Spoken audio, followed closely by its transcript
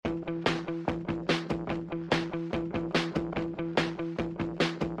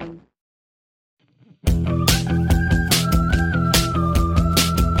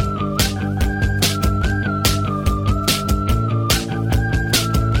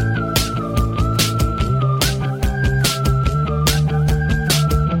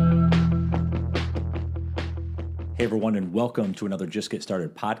everyone, and welcome to another Just Get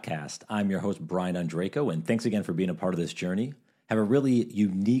Started podcast. I'm your host, Brian Andraco, and thanks again for being a part of this journey. I have a really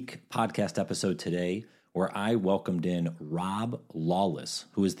unique podcast episode today where I welcomed in Rob Lawless,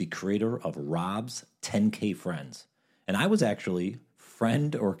 who is the creator of Rob's 10K Friends. And I was actually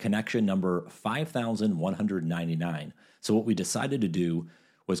friend or connection number 5,199. So what we decided to do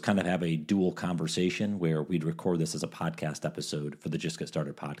was kind of have a dual conversation where we'd record this as a podcast episode for the Just Get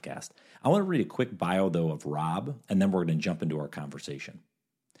Started podcast. I want to read a quick bio, though, of Rob, and then we're going to jump into our conversation.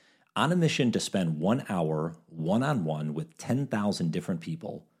 On a mission to spend 1 hour one-on-one with 10,000 different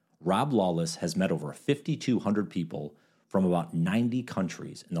people, Rob Lawless has met over 5,200 people from about 90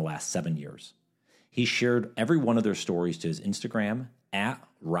 countries in the last 7 years. He shared every one of their stories to his Instagram at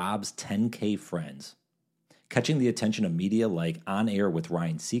Rob's 10K Friends, catching the attention of media like On Air with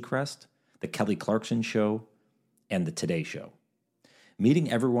Ryan Seacrest, The Kelly Clarkson Show, and The Today Show. Meeting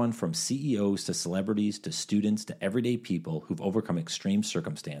everyone from CEOs to celebrities to students to everyday people who've overcome extreme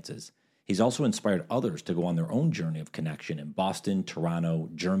circumstances, he's also inspired others to go on their own journey of connection in Boston, Toronto,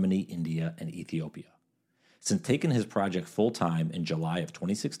 Germany, India, and Ethiopia. Since taking his project full-time in July of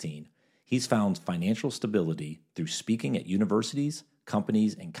 2016, he's found financial stability through speaking at universities,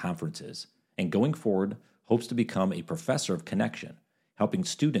 companies, and conferences, and going forward, hopes to become a professor of connection, helping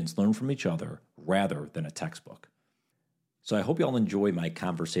students learn from each other rather than a textbook. So I hope you all enjoy my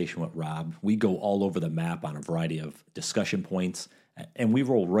conversation with Rob. We go all over the map on a variety of discussion points, and we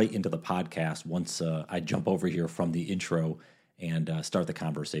roll right into the podcast once I jump over here from the intro and start the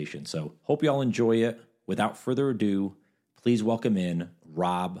conversation. So hope you all enjoy it. Without further ado, please welcome in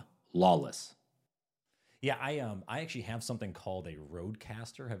Rob Lawless. Yeah, I actually have something called a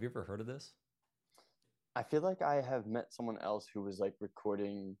Rodecaster. Have you ever heard of this? I feel like I have met someone else who was like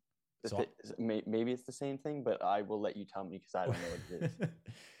recording. Maybe it's the same thing, but I will let you tell me because I don't know what it is.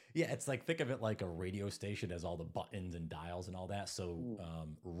 Yeah, it's like, think of it like a radio station has all the buttons and dials and all that. So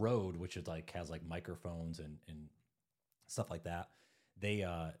Rode, which is like has like microphones and stuff like that, they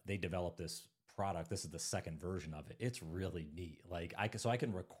developed this product. This is the second version of it. It's really neat. Like I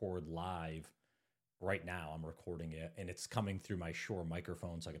can record live. Right now, I'm recording it, and it's coming through my Shure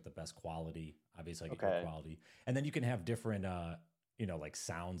microphone, so I get the best quality. Obviously, I get good quality. And then you can have different, like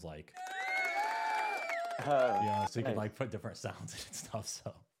sounds, like, so you can like put different sounds and stuff.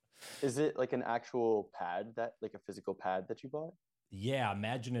 So, is it like an actual pad like a physical pad that you bought? Yeah,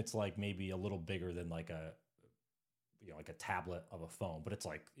 imagine it's like maybe a little bigger than like like a tablet of a phone, but it's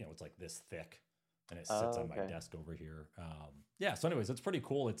like, it's like this thick, and it sits on my desk over here. So anyways, it's pretty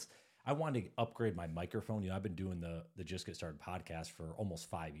cool. I wanted to upgrade my microphone. I've been doing the Just Get Started podcast for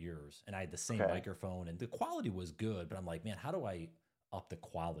almost 5 years, and I had the same microphone, and the quality was good, but I'm like, man, how do I up the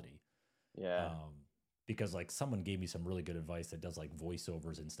quality? Yeah. Because like someone gave me some really good advice that does like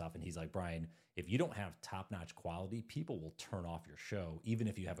voiceovers and stuff, and he's like, Brian, if you don't have top-notch quality, people will turn off your show, even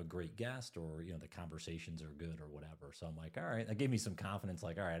if you have a great guest or, the conversations are good or whatever. So I'm like, all right, that gave me some confidence.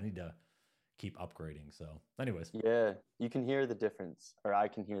 Like, all right, I need to keep upgrading. So anyways, yeah, you can hear the difference, or I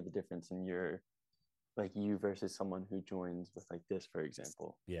can hear the difference in you versus someone who joins with like this, for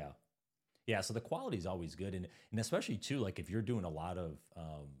example. Yeah, so the quality is always good, and especially too, like if you're doing a lot of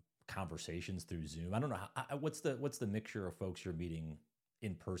conversations through Zoom. I don't know what's the mixture of folks you're meeting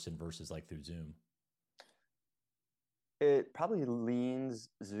in person versus like through Zoom. It probably leans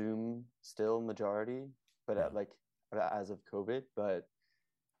Zoom still majority, but as of COVID, but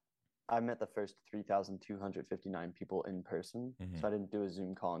I met the first 3,259 people in person. So I didn't do a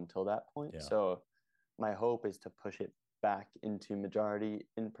Zoom call until that point. Yeah. So my hope is to push it back into majority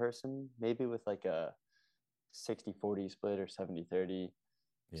in person, maybe with like a 60-40 split or 70-30.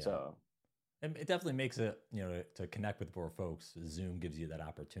 Yeah. So and it definitely makes it, to connect with more folks. Zoom gives you that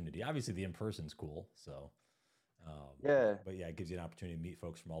opportunity. Obviously the in-person's cool. So but yeah, it gives you an opportunity to meet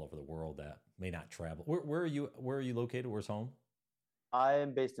folks from all over the world that may not travel. Where are you located? Where's home? I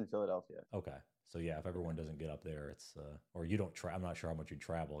am based in Philadelphia. Okay. So yeah, if everyone doesn't get up there, it's or you don't I'm not sure how much you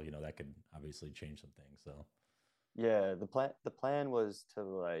travel, that could obviously change some things. So yeah, the plan was to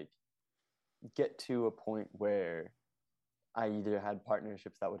like get to a point where I either had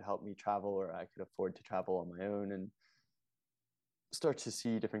partnerships that would help me travel, or I could afford to travel on my own and start to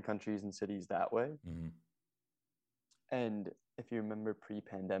see different countries and cities that way. Mm-hmm. And if you remember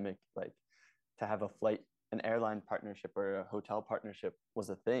pre-pandemic, like to have an airline partnership or a hotel partnership was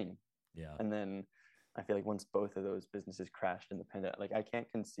a thing. Yeah. And then I feel like once both of those businesses crashed in the pandemic, like I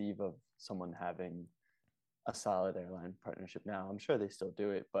can't conceive of someone having a solid airline partnership now. I'm sure they still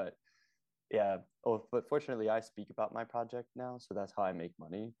do it, but yeah. Oh, but fortunately I speak about my project now, so that's how I make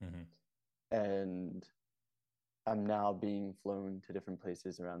money. Mm-hmm. And I'm now being flown to different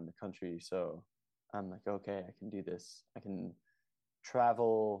places around the country. So I'm like, okay, I can do this. I can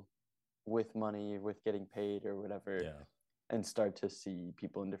travel with money, with getting paid or whatever, Yeah. and start to see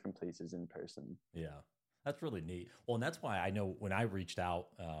people in different places in person. Yeah, that's really neat. Well, and that's why I know when I reached out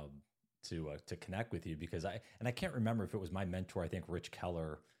to connect with you because I can't remember if it was my mentor. I think Rich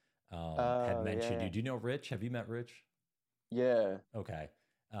Keller had Oh mentioned you. yeah, Do you know Rich? Have you met Rich? yeah. Okay.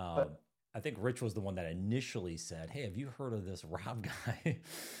 Um, But I think Rich was the one that initially said, "Hey, have you heard of this Rob guy?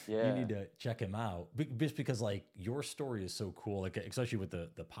 You need yeah, to check him out." Just because like your story is so cool, like especially with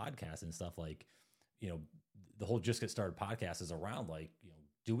the podcast and stuff. Like, you know, the whole Just Get Started podcast is around like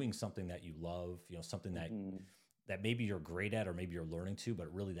doing something that you love, something that hmm, maybe you're great at or maybe you're learning to,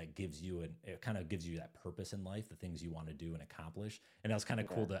 but really that gives you it kind of gives you that purpose in life, the things you want to do and accomplish. And that was kind of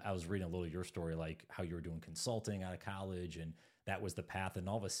cool yeah, that I was reading a little of your story, like how you were doing consulting out of college and that was the path. And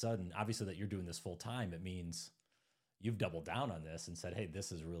all of a sudden, obviously that you're doing this full time, it means you've doubled down on this and said, hey,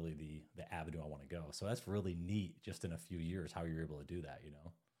 this is really the avenue I want to go. So that's really neat just in a few years, how you're able to do that,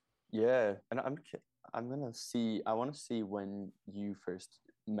 yeah. And I'm gonna see. I want to see when you first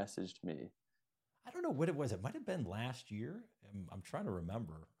messaged me. I don't know what it was. It might have been last year. I'm trying to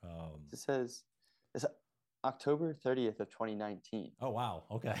remember. It says it's October 30th of 2019, Oh, wow.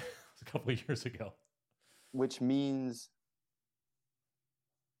 Okay. It's a couple of years ago. which means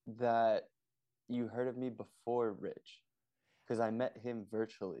that you heard of me before Rich, because I met him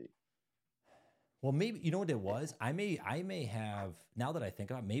virtually. Well, maybe you know what it was. I may have now that I think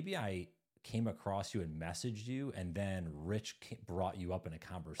about it, maybe I came across you and messaged you, and then Rich brought you up in a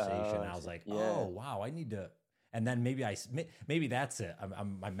conversation. Oh, I I was see. like, oh Yeah, wow, I need to. And then maybe maybe that's it.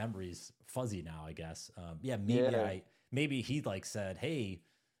 My memory's fuzzy now. I guess. Yeah, yeah, maybe he like said, hey,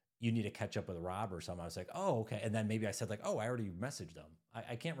 you need to catch up with Rob or something. I was like, oh okay. And then maybe I said like, oh, I already messaged them.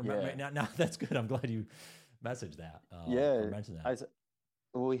 I can't remember yeah, right now. Now that's good. I'm glad you messaged that or yeah. mentioned that. I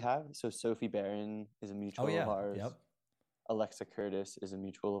well, we have so Sophie Barron is a Oh mutual of yeah. ours. Yep. Alexa Curtis is a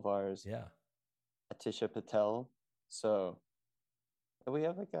mutual of ours. Yeah. Atisha Patel. So we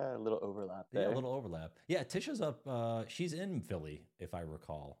have like a little overlap Yeah, a there. little overlap. Yeah, Tisha's up. She's in Philly, if I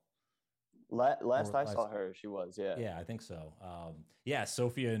recall. Last Or I saw her, she was, yeah. yeah, I think so. Yeah,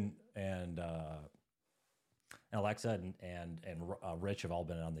 Sophia and Alexa and Rich have all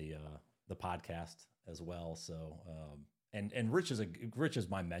been on the podcast as well. So and Rich is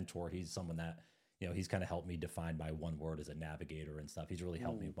my mentor. He's someone that he's kind of helped me define my one word as a navigator and stuff. He's really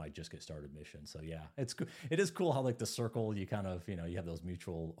helped me Mm. with my Just Get Started mission. So yeah, it is cool how like the circle you kind of you have those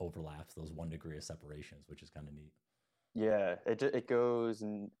mutual overlaps, those 1 degree of separations, which is kind of neat. Yeah, it goes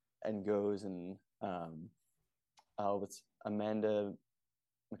and goes and oh, what's Amanda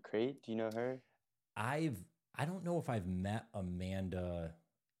McCrate? Do you know her? I've I don't know if I've met Amanda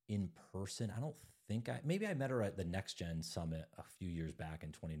in person. I don't think maybe I met her at the Next Gen Summit a few years back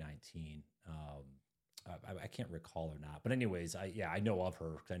in 2019. I can't recall or not, but anyways, I know of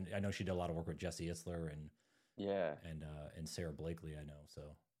her. I know she did a lot of work with Jesse Itzler Yeah. and Sarah Blakely. I know so.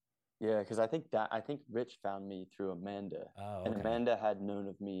 Yeah, because I think Rich found me through Amanda, Oh, and okay. Amanda had known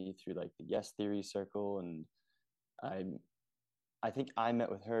of me through like the Yes Theory circle, and I I think I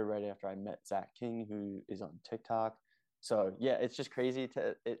met with her right after I met Zach King, who is on TikTok. So yeah, it's just crazy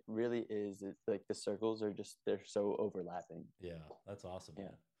to it really is. It's like the circles are just they're so overlapping. Yeah, that's awesome, Yeah.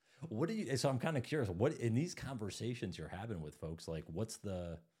 man. What do you? So I'm kind of curious. What in these conversations you're having with folks, like, what's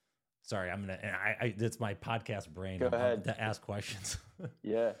the? Sorry, I'm gonna. It's my podcast brain. Go I'm ahead. to ask questions.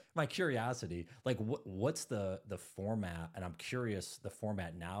 Yeah. My curiosity, like, what's the format? And I'm curious, the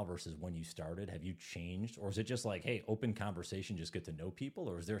format now versus when you started. Have you changed, or is it just like, hey, open conversation, just get to know people,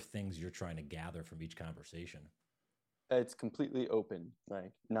 or is there things you're trying to gather from each conversation? It's completely open,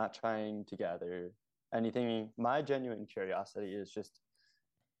 like not trying to gather anything. My genuine curiosity is just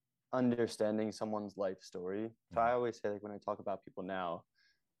understanding someone's life story. So I Mm, always say like when I talk about people now,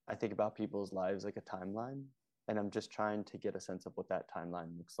 I think about people's lives like a timeline, and I'm just trying to get a sense of what that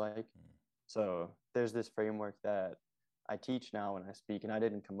timeline looks like. mm, So there's this framework that I teach now when I speak, and I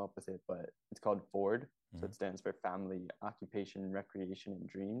didn't come up with it, but it's called FORD. So mm, it stands for Family, Occupation, Recreation, and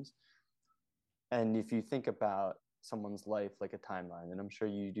Dreams. And if you think about someone's life like a timeline, and I'm sure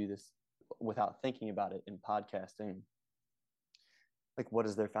you do this without thinking about it in podcasting, like what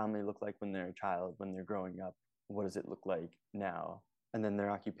does their family look like when they're a child, when they're growing up? What does it look like now? And then their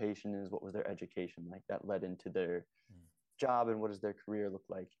occupation is what was their education like that led into their mm, job, and what does their career look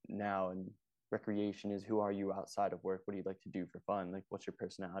like now? And recreation is who are you outside of work? What do you like to do for fun? Like what's your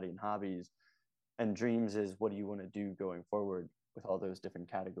personality and hobbies? And dreams is what do you want to do going forward with all those different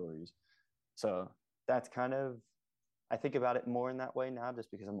categories? So that's kind of I think about it more in that way now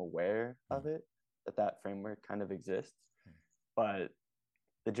just because I'm aware of mm, it, that that framework kind of exists. mm. But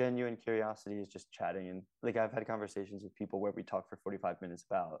the genuine curiosity is just chatting. And like I've had conversations with people where we talk for 45 minutes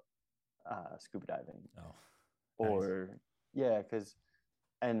about scuba diving. Oh, nice. Or yeah, because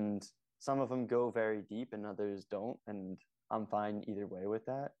and some of them go very deep and others don't, and I'm fine either way with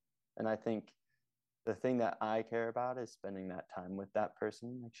that. And I think the thing that I care about is spending that time with that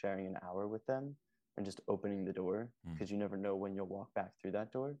person, like sharing an hour with them and just opening the door, because you never know when you'll walk back through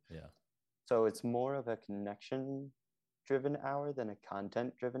that door. Yeah. So it's more of a connection driven hour than a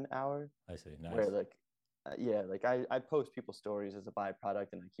content driven hour. I see. Nice. Where like yeah, like I post people's stories as a byproduct,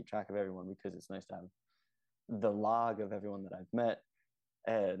 and I keep track of everyone because it's nice to have the log of everyone that I've met.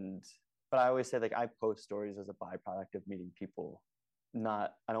 And but I always say like I post stories as a byproduct of meeting people.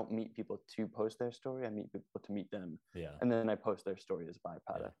 Not I don't meet people to post their story. I meet people to meet them. Yeah. And then I post their story as a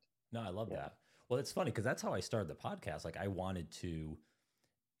byproduct. Yeah. No, I love that. Well, it's funny because that's how I started the podcast. Like I wanted to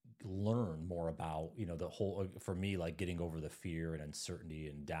learn more about, you know, the whole, for me, like getting over the fear and uncertainty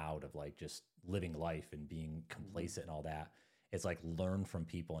and doubt of like just living life and being complacent and all that. It's like learn from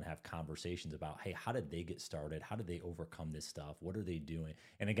people and have conversations about, hey, how did they get started? How did they overcome this stuff? What are they doing?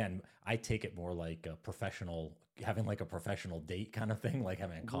 And again, I take it more like a professional, having like a professional date kind of thing, like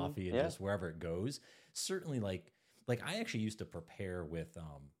having coffee and just wherever it goes. Certainly like I actually used to prepare with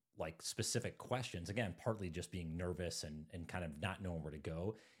like specific questions, again, partly just being nervous and kind of not knowing where to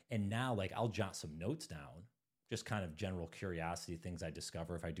go. And now like I'll jot some notes down, just kind of general curiosity, things I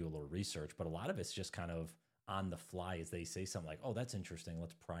discover if I do a little research, but a lot of it's just kind of on the fly as they say something like, oh, that's interesting,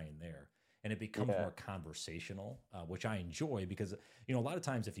 let's pry in there. And it becomes more conversational, which I enjoy because, you know, a lot of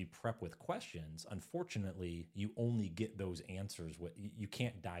times if you prep with questions, unfortunately, you only get those answers. You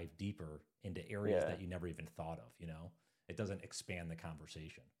can't dive deeper into areas that you never even thought of, you know? It doesn't expand the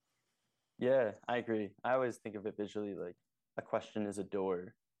conversation. Yeah, I agree. I always think of it visually like a question is a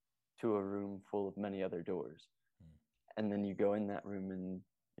door to a room full of many other doors. And then you go in that room and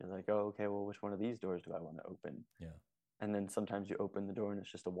you're like, oh, okay, well, which one of these doors do I want to open? Yeah. And then sometimes you open the door and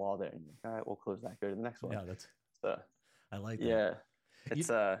it's just a wall there, and you're like, all right, we'll close that, go to the next one. Yeah, that's so. I like that. Yeah, it's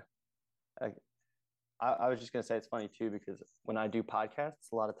I was just gonna say it's funny too because when I do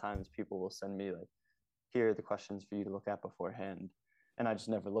podcasts, a lot of times people will send me like, here are the questions for you to look at beforehand, and I just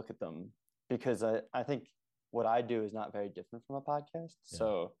never look at them because I think what I do is not very different from a podcast. Yeah.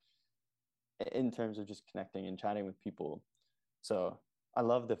 So in terms of just connecting and chatting with people, so I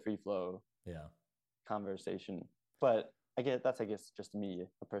love the free flow conversation, but I guess just me,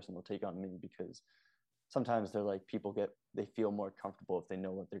 a personal take on me, because sometimes they're like they feel more comfortable if they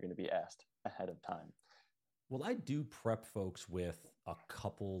know what they're going to be asked ahead of time. Well, I do prep folks with a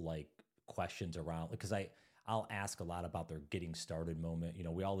couple like questions around, because I'll ask a lot about their getting started moment. You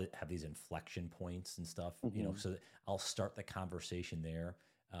know, we all have these inflection points and stuff, you know, so I'll start the conversation there.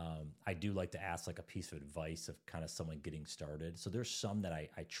 I do like to ask like a piece of advice of kind of someone getting started. So there's some that I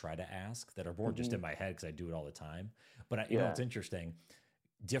try to ask that are more just in my head because I do it all the time. But you know, it's interesting,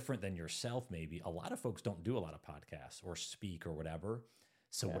 different than yourself, maybe. A lot of folks don't do a lot of podcasts or speak or whatever.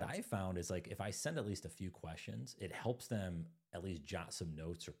 So what I found is like, if I send at least a few questions, it helps them at least jot some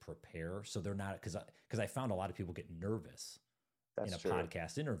notes or prepare. So they're not, because I found a lot of people get nervous in a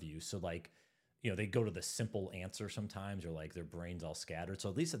podcast interview. So like, you know, they go to the simple answer sometimes, or like their brain's all scattered. So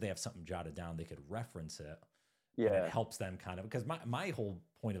at least if they have something jotted down, they could reference it. Yeah. And it helps them kind of, because my whole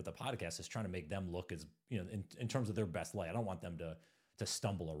point of the podcast is trying to make them look as, you know, in terms of their best light. I don't want them to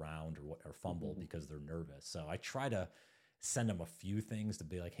stumble around or fumble because they're nervous. So I try to send them a few things to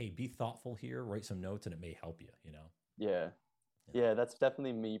be like, hey, be thoughtful here, write some notes, and it may help you, you know? Yeah, that's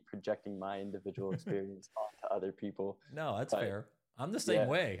definitely me projecting my individual experience onto other people. No, that's fair. I'm the same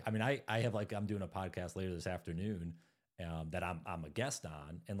way. I mean, I have like, I'm doing a podcast later this afternoon that I'm a guest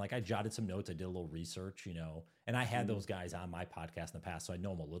on. And like, I jotted some notes. I did a little research, you know, and I had those guys on my podcast in the past, so I know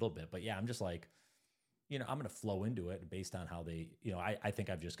them a little bit. But yeah, I'm just like, you know, I'm going to flow into it based on how they, you know, I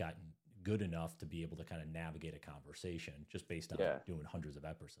think I've just gotten good enough to be able to kind of navigate a conversation just based on doing hundreds of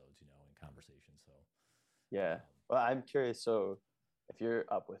episodes, you know, in conversation. So, well, I'm curious. So if you're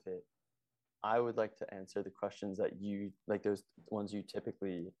up with it, I would like to answer the questions that you like, those ones you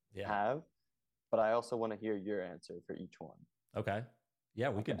typically have, but I also want to hear your answer for each one. Okay. Yeah,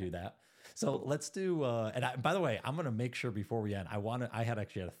 we can do that. So let's do, by the way, I'm going to make sure before we end, I had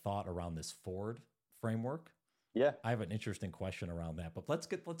actually had a thought around this Ford framework. Yeah. I have an interesting question around that, but let's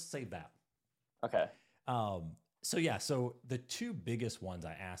save that. Okay. So the two biggest ones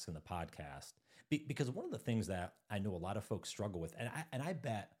I ask in the podcast, because one of the things that I know a lot of folks struggle with, and I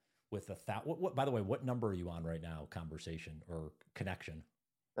bet with by the way, what number are you on right now? Conversation or connection?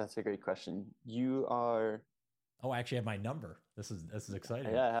 That's a great question. You are. Oh, I actually have my number. This is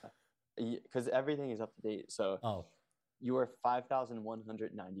exciting. Yeah. Because everything is up to date. So. Oh. You are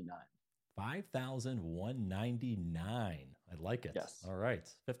 5,199. 5,199. I like it. Yes. All right.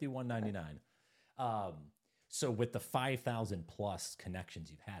 5,199. So with the 5,000 plus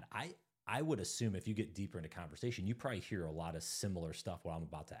connections you've had, I would assume if you get deeper into conversation, you probably hear a lot of similar stuff what I'm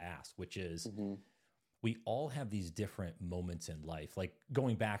about to ask, which is we all have these different moments in life. Like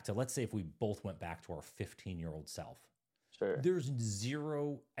going back to, let's say if we both went back to our 15-year-old self. Sure. There's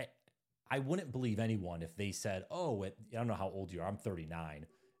zero, I wouldn't believe anyone if they said, oh, I don't know how old you are. I'm 39.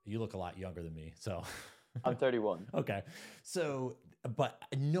 You look a lot younger than me. So I'm 31. Okay. So, but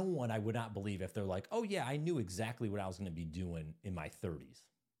no one I would not believe if they're like, oh yeah, I knew exactly what I was going to be doing in my 30s.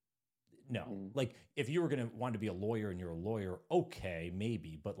 No, like if you were going to want to be a lawyer and you're a lawyer, okay,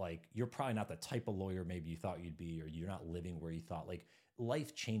 maybe, but like you're probably not the type of lawyer maybe you thought you'd be, or you're not living where you thought. Like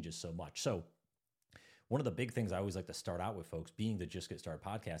life changes so much. So one of the big things I always like to start out with folks being the Just Get Started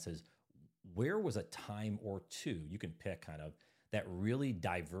podcast is, where was a time or two, you can pick kind of, that really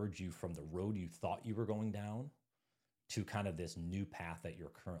diverge you from the road you thought you were going down to kind of this new path that you're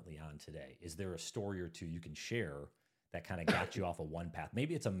currently on today? Is there a story or two you can share that kind of got you off of one path?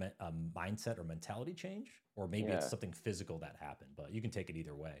 Maybe it's a mindset or mentality change, or maybe it's something physical that happened, but you can take it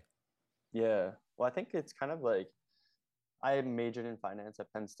either way. Yeah. Well, I think it's kind of like, I majored in finance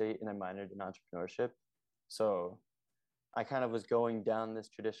at Penn State and I minored in entrepreneurship. So I kind of was going down this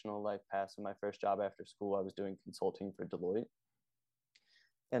traditional life path. So my first job after school, I was doing consulting for Deloitte.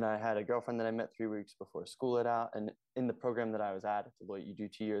 And I had a girlfriend that I met 3 weeks before school had out. And in the program that I was at Deloitte, you do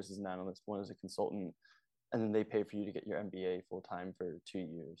 2 years as an analyst, 1 as a consultant, and then they pay for you to get your MBA full time for 2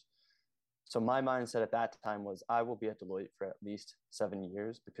 years. So my mindset at that time was, I will be at Deloitte for at least 7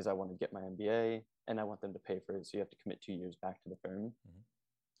 years because I want to get my MBA and I want them to pay for it. So you have to commit 2 years back to the firm.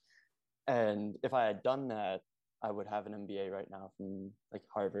 And if I had done that, I would have an MBA right now from like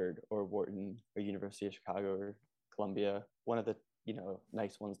Harvard or Wharton or University of Chicago or Columbia, one of the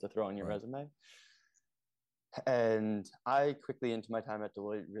nice ones to throw on your resume. And I quickly into my time at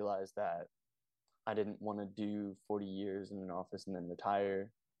Deloitte realized that I didn't want to do 40 years in an office and then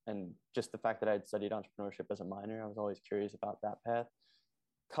retire. And just the fact that I'd studied entrepreneurship as a minor, I was always curious about that path,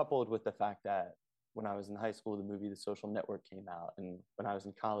 coupled with the fact that when I was in high school, the movie The Social Network came out. And when I was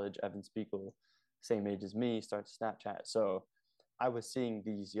in college, Evan Spiegel, same age as me, started Snapchat. So I was seeing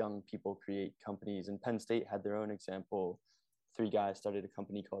these young people create companies, and Penn State had their own example. 3 guys started a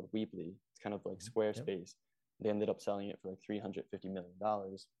company called Weebly. It's kind of like Squarespace. Yep. They ended up selling it for like $350 million.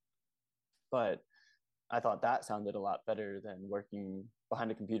 But I thought that sounded a lot better than working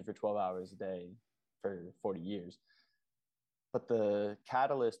behind a computer for 12 hours a day for 40 years. But the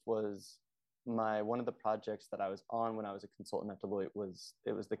catalyst was one of the projects that I was on when I was a consultant at Deloitte was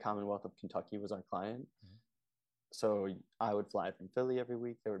the Commonwealth of Kentucky was our client. So I would fly from Philly every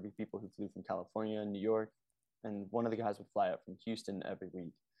week. There would be people who flew from California and New York. And one of the guys would fly up from Houston every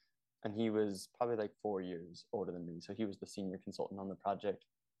week. And he was probably like 4 years older than me. So he was the senior consultant on the project.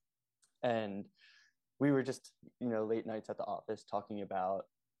 And we were just, late nights at the office talking about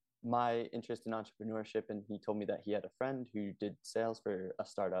my interest in entrepreneurship. And he told me that he had a friend who did sales for a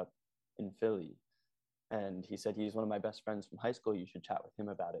startup in Philly. And he said, he's one of my best friends from high school. You should chat with him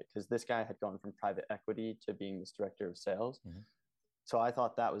about it. Because this guy had gone from private equity to being this director of sales. So I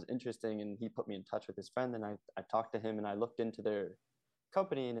thought that was interesting. And he put me in touch with his friend. And I talked to him and I looked into their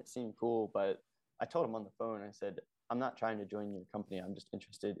company and it seemed cool. But I told him on the phone, I said, I'm not trying to join your company. I'm just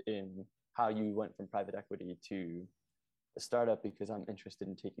interested in how you went from private equity to a startup because I'm interested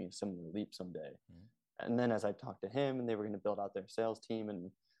in taking a similar leap someday. And then as I talked to him, and they were going to build out their sales team, and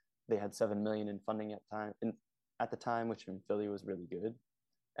they had $7 million in funding at the time, which in Philly was really good.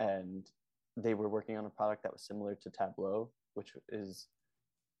 And they were working on a product that was similar to Tableau, which is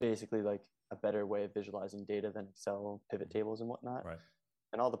basically like a better way of visualizing data than Excel pivot tables and whatnot. Right.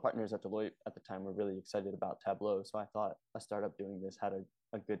 And all the partners at Deloitte at the time were really excited about Tableau. So I thought a startup doing this had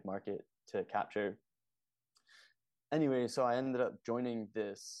a good market to capture. Anyway, so I ended up joining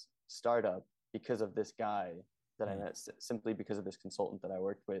this startup because of this guy that I met, simply because of this consultant that I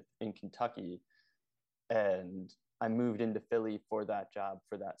worked with in Kentucky. And I moved into Philly for that job,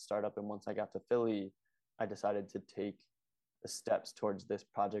 for that startup. And once I got to Philly, I decided to take the steps towards this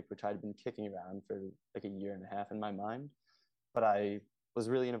project, which I'd been kicking around for like a year and a half in my mind. But I was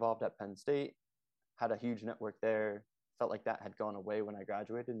really involved at Penn State, had a huge network there, felt like that had gone away when I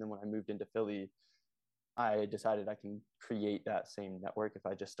graduated. And then when I moved into Philly, I decided I can create that same network if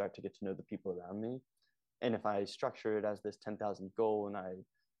I just start to get to know the people around me. And if I structure it as this 10,000 goal and I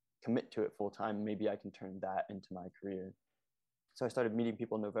commit to it full time, maybe I can turn that into my career. So I started meeting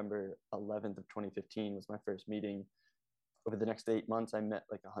people. November 11th of 2015 was my first meeting. Over the next 8 months, I met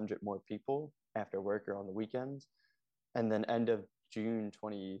like 100 more people after work or on the weekends. And then end of June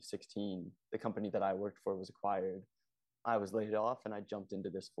 2016, the company that I worked for was acquired. I was laid off and I jumped into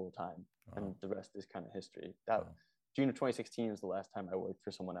this full time. And the rest is kind of history. That June of 2016 was the last time I worked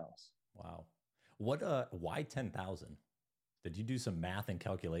for someone else. Wow. Why 10,000? Did you do some math and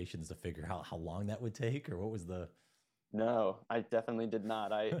calculations to figure out how long that would take, or what was the? No, I definitely did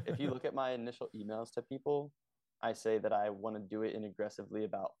not. If you look at my initial emails to people, I say that I want to do it in aggressively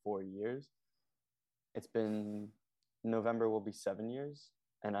about 4 years. It's been November will be 7 years,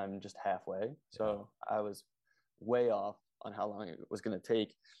 and I'm just halfway. So I was way off on how long it was going to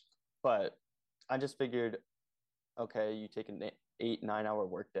take. But I just figured, okay, you take an 8-9 hour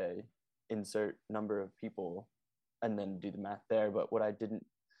workday, insert number of people, and then do the math there. But what I didn't,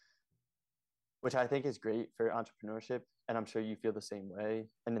 which I think is great for entrepreneurship, and I'm sure you feel the same way.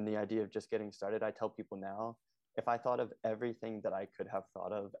 And in the idea of just getting started, I tell people now, if I thought of everything that I could have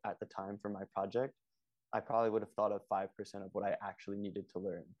thought of at the time for my project, I probably would have thought of 5% of what I actually needed to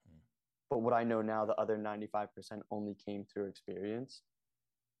learn. But what I know now, the other 95% only came through experience.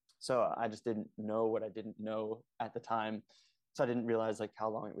 So I just didn't know what I didn't know at the time. So I didn't realize like how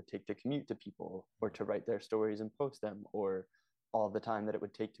long it would take to commute to people or to write their stories and post them, or all the time that it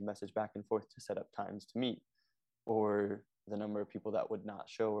would take to message back and forth to set up times to meet, or the number of people that would not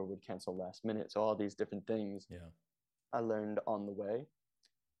show or would cancel last minute. So all these different things I learned on the way.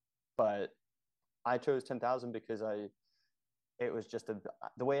 But I chose 10,000 because it was just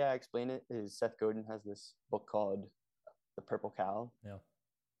the way I explain it is Seth Godin has this book called The Purple Cow. Yeah.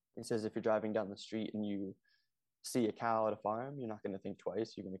 It says if you're driving down the street and you see a cow at a farm, you're not going to think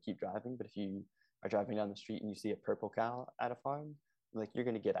twice. You're going to keep driving. But if you are driving down the street and you see a purple cow at a farm, like you're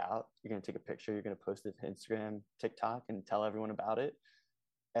going to get out, you're going to take a picture, you're going to post it to Instagram, TikTok, and tell everyone about it.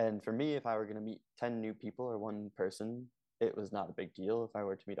 And for me, if I were going to meet 10 new people or one person, it was not a big deal. If I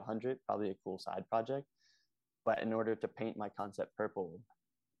were to meet 100, probably a cool side project. But in order to paint my concept purple,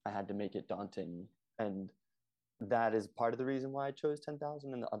 I had to make it daunting. And that is part of the reason why I chose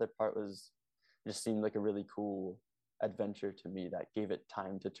 10,000. And the other part was it just seemed like a really cool adventure to me that gave it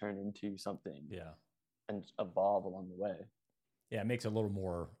time to turn into something and evolve along the way. Yeah, it makes it a little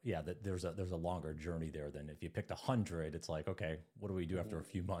more, that there's a longer journey there than if you picked 100, it's like, okay, what do we do after a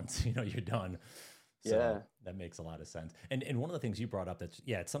few months? You're done. So that makes a lot of sense. And one of the things you brought up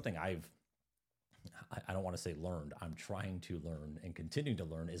it's something I don't want to say learned, I'm trying to learn and continuing to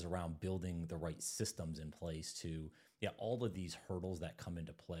learn, is around building the right systems in place to, all of these hurdles that come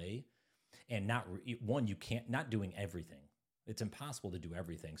into play. And you can't, not doing everything. It's impossible to do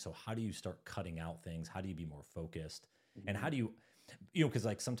everything. So how do you start cutting out things? How do you be more focused? And how do you, because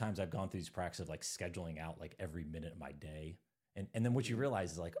like sometimes I've gone through these practices of like scheduling out like every minute of my day. And then what you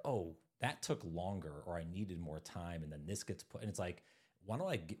realize is like, oh, that took longer, or I needed more time. And then this gets put, and it's like, why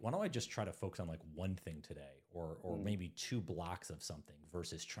don't I just try to focus on like one thing today, or maybe 2 blocks of something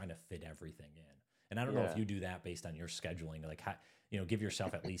versus trying to fit everything in. And I don't know if you do that based on your scheduling, like how, give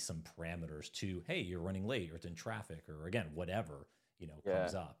yourself at least some parameters to, hey, you're running late, or it's in traffic, or again, whatever,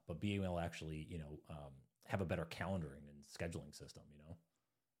 comes up, but being able to actually, have a better calendaring and scheduling system,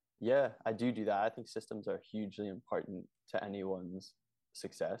 Yeah, I do that. I think systems are hugely important to anyone's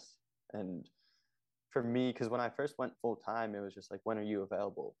success. And for me, because when I first went full time, it was just like, when are you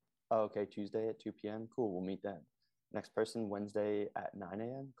available? Oh, okay, Tuesday at 2 p.m. Cool, we'll meet then. Next person, Wednesday at 9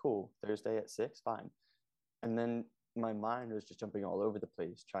 a.m. Cool. Thursday at 6, fine. And then my mind was just jumping all over the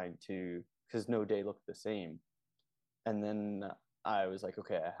place, because no day looked the same. And then I was like,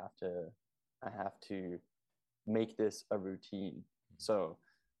 okay, I have to make this a routine. So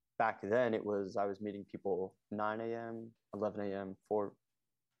back then I was meeting people 9 a.m., 11 a.m.,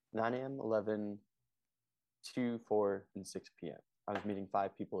 9 a.m., 11, 2, 4, and 6 p.m. I was meeting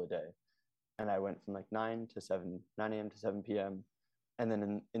 5 people a day. And I went from like 9 a.m. to 7 p.m. And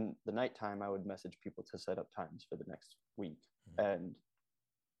then in the nighttime, I would message people to set up times for the next week. And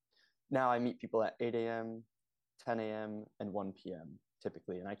now I meet people at 8 a.m., 10 a.m., and 1 p.m.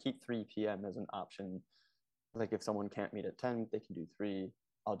 typically. And I keep 3 p.m. as an option. Like if someone can't meet at 10, they can do 3.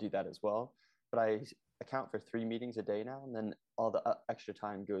 I'll do that as well. But I account for 3 meetings a day now. And then all the extra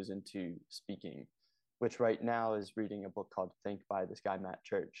time goes into speaking, which right now is reading a book called Think by this guy, Matt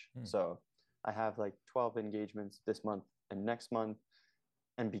Church. So I have like 12 engagements this month and next month.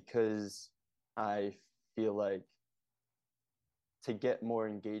 And because I feel like to get more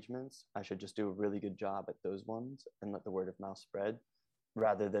engagements, I should just do a really good job at those ones and let the word of mouth spread,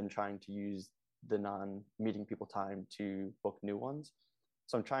 rather than trying to use the non-meeting people time to book new ones.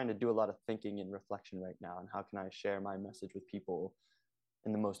 So I'm trying to do a lot of thinking and reflection right now on how can I share my message with people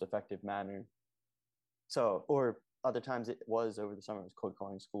in the most effective manner. So, or other times it was over the summer, it was cold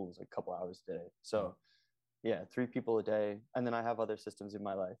calling schools like a couple hours a day. So Yeah, 3 people a day. And then I have other systems in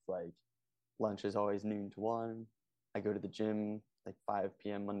my life, like lunch is always noon to 1. I go to the gym like 5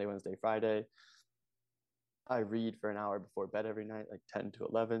 p.m. Monday, Wednesday, Friday. I read for an hour before bed every night, like 10 to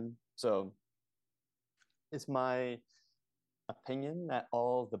 11. So it's my opinion that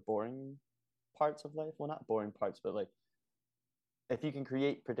all the boring parts of life, well, not boring parts, but like if you can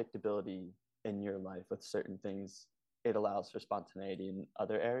create predictability in your life with certain things, it allows for spontaneity in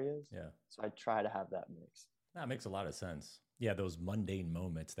other areas. Yeah. So I try to have that mix. That makes a lot of sense. Yeah, those mundane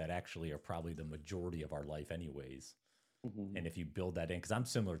moments that actually are probably the majority of our life, anyways. Mm-hmm. And if you build that in, because I'm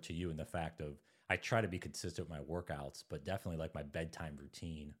similar to you in the fact of I try to be consistent with my workouts, but definitely like my bedtime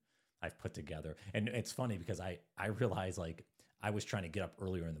routine I've put together. And it's funny because I realized like I was trying to get up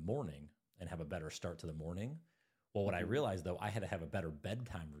earlier in the morning and have a better start to the morning. Well, what I realized though, I had to have a better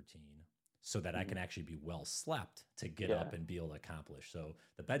bedtime routine so that I can actually be well slept to get up and be able to accomplish. So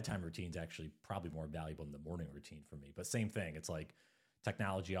the bedtime routine is actually probably more valuable than the morning routine for me. But same thing, it's like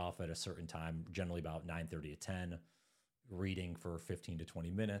technology off at a certain time, generally about 9:30 to 10, reading for 15 to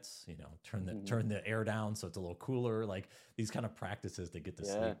 20 minutes, you know, turn the air down so it's a little cooler, like these kind of practices to get to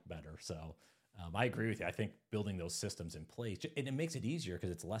sleep better. So I agree with you. I think building those systems in place, and it makes it easier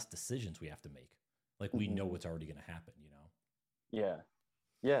because it's less decisions we have to make. Like we know what's already going to happen, you know? Yeah.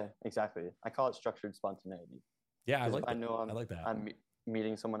 Yeah, exactly. I call it structured spontaneity. Yeah, I Because like if I that. know I like that. I'm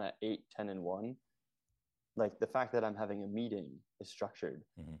meeting someone at 8, 10, and 1, like the fact that I'm having a meeting is structured,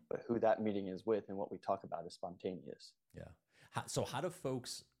 but who that meeting is with and what we talk about is spontaneous. Yeah. So how do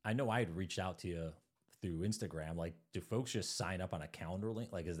folks, I know I had reached out to you through Instagram, like do folks just sign up on a calendar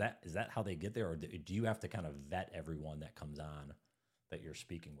link? Like, is that how they get there? Or do you have to kind of vet everyone that comes on that you're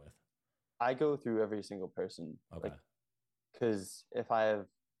speaking with? I go through every single person, Okay. like, because if I have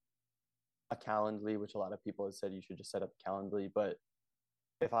a Calendly, which a lot of people have said you should just set up Calendly, but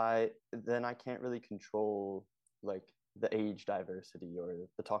then I can't really control like the age diversity or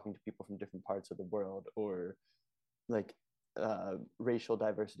the talking to people from different parts of the world or like racial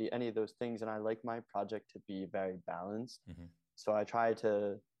diversity, any of those things. And I like my project to be very balanced. So I try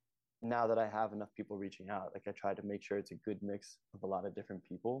to, now that I have enough people reaching out, like I try to make sure it's a good mix of a lot of different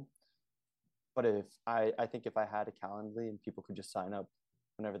people. But if I think if I had a Calendly and people could just sign up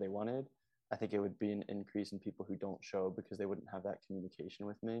whenever they wanted, I think it would be an increase in people who don't show because they wouldn't have that communication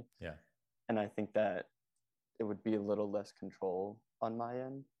with me. Yeah. And I think that it would be a little less control on my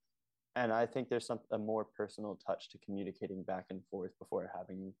end. And I think there's a more personal touch to communicating back and forth before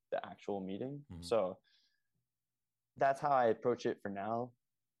having the actual meeting. So that's how I approach it for now.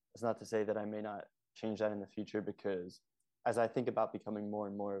 It's not to say that I may not change that in the future, because as I think about becoming more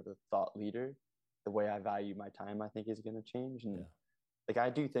and more of a thought leader, the way I value my time, I think, is going to change. And like I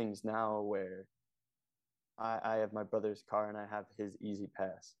do things now where I have my brother's car and I have his Easy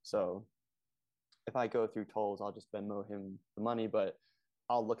Pass. So if I go through tolls, I'll just Venmo him the money, but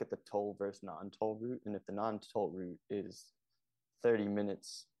I'll look at the toll versus non-toll route. And if the non-toll route is 30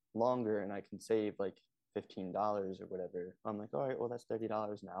 minutes longer and I can save like $15 or whatever, I'm like, all right, well, that's $30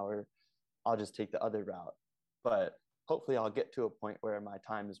 an hour. I'll just take the other route. But hopefully I'll get to a point where my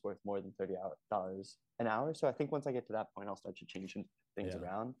time is worth more than $30 an hour. So I think once I get to that point, I'll start to change things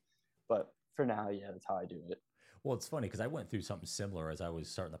around. But for now, yeah, that's how I do it. Well, it's funny because I went through something similar as I was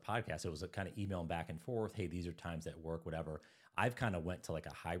starting the podcast. It was a kind of emailing back and forth. Hey, these are times at work, whatever. I've kind of went to like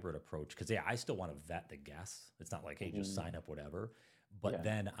a hybrid approach because I still want to vet the guests. It's not like, hey, just sign up, whatever. But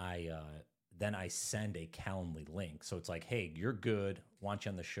then I send a Calendly link. So it's like, hey, you're good. Want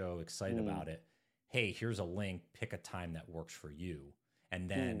you on the show. Excited about it. Hey, here's a link. Pick a time that works for you. And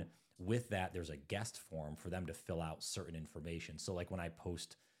then with that, there's a guest form for them to fill out certain information. So like when I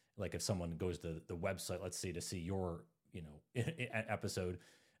post, like if someone goes to the website, let's say to see your, episode,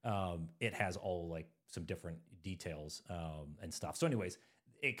 it has all like some different details and stuff. So anyways,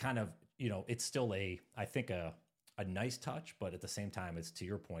 it kind of, it's still I think a nice touch, but at the same time, it's to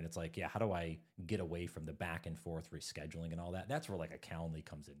your point. It's like, how do I get away from the back and forth rescheduling and all that? That's where like a Calendly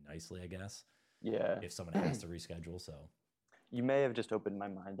comes in nicely, I guess. Yeah. If someone has to reschedule. So you may have just opened my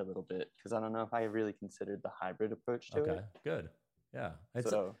mind a little bit because I don't know if I really considered the hybrid approach to it. Okay, good. Yeah.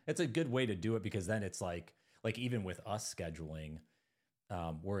 It's a good way to do it because then it's like even with us scheduling,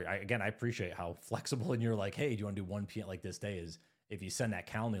 where I appreciate how flexible and you're like, hey, do you want to do 1 p.m. like this day is, if you send that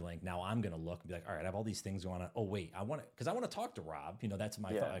Calendly link, now I'm going to look and be like, all right, I have all these things going on. Oh, wait, I want to talk to Rob. That's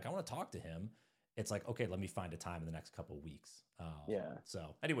my thought. Like, I want to talk to him. It's like, okay, let me find a time in the next couple of weeks.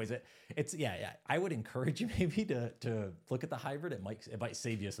 So anyways, it's I would encourage you maybe to look at the hybrid. It might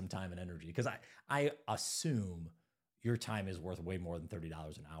save you some time and energy. Cause I assume your time is worth way more than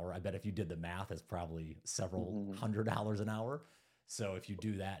 $30 an hour. I bet if you did the math, it's probably several $100 an hour. So if you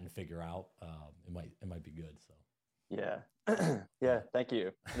do that and figure out, it might be good. So Yeah. Yeah, thank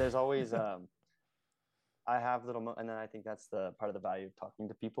you. There's always I have and then I think that's the part of the value of talking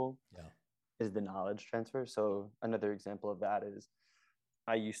to people yeah, is the knowledge transfer. So another example of that is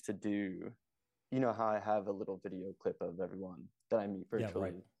I used to do, you know how I have a little video clip of everyone that I meet yeah, right.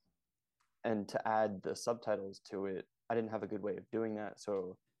 virtually, and to add the subtitles to it, I didn't have a good way of doing that.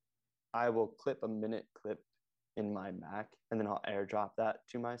 So I will clip a minute clip in my Mac and then I'll airdrop that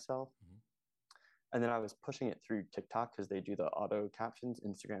to myself. Mm-hmm. And then I was pushing it through TikTok because they do the auto captions.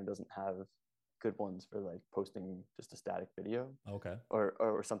 Instagram doesn't have good ones for like posting just a static video Okay.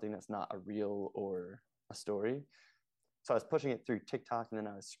 or something that's not a reel or a story. So I was pushing it through TikTok and then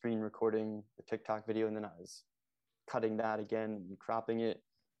I was screen recording the TikTok video and then I was cutting that again and cropping it.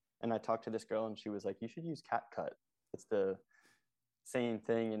 And I talked to this girl and she was like, you should use CapCut. It's the same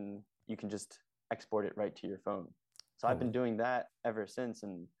thing and you can just export it right to your phone. So Oh, I've been doing that ever since.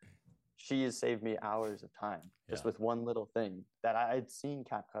 And she has saved me hours of time just yeah. with one little thing that I'd seen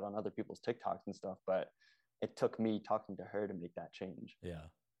CapCut on other people's TikToks and stuff, but it took me talking to her to make that change. Yeah.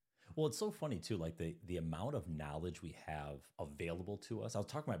 Well, it's so funny too, like the amount of knowledge we have available to us. I was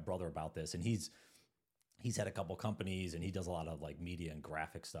talking to my brother about this, and he's had a couple companies, and he does a lot of like media and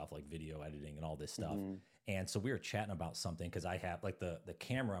graphic stuff, like video editing and all this stuff. Mm-hmm. And so we were chatting about something because I have like the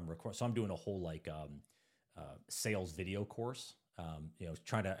camera I'm recording. So I'm doing a whole like sales video course.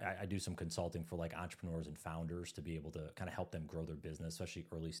 Trying to I do some consulting for like entrepreneurs and founders to be able to kind of help them grow their business, especially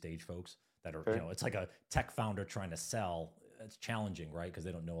early stage folks that are, Sure. it's like a tech founder trying to sell. It's challenging, right? Because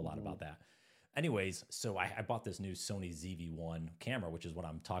they don't know a lot Mm-hmm. about that. Anyways, so I bought this new Sony ZV-1 camera, which is what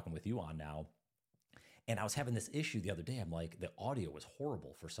I'm talking with you on now. And I was having this issue the other day. I'm like, the audio was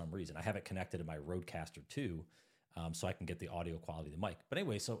horrible for some reason. I have it connected to my Rodecaster 2, so I can get the audio quality of the mic. But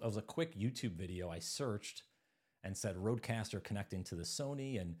anyway, so it was a quick YouTube video. I searched and said Rodecaster connecting to the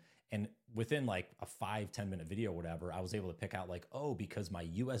Sony, and within like a 5-10 minute video or whatever, I was able to pick out like, oh, because my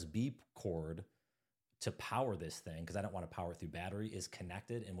USB cord to power this thing, because I don't want to power it through battery, is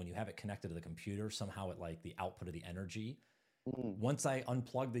connected. And when you have it connected to the computer, somehow it like the output of the energy, Mm-hmm. once I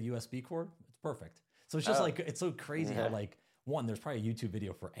unplug the USB cord, it's perfect. So it's just like, it's so crazy how like, one, there's probably a YouTube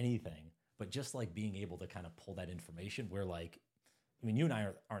video for anything, but just like being able to kind of pull that information where like, I mean, you and I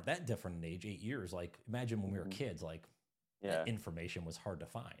aren't that different in age, 8 years. Like imagine when we were kids, like that information was hard to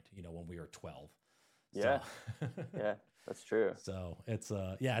find, when we were 12. Yeah. So, Yeah, that's true. so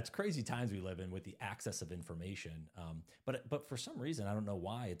it's crazy times we live in with the access of information. But for some reason, I don't know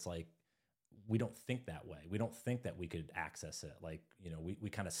why it's like, we don't think that way. We don't think that we could access it. Like, we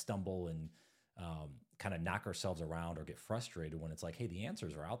kind of stumble and kind of knock ourselves around or get frustrated when it's like, hey, the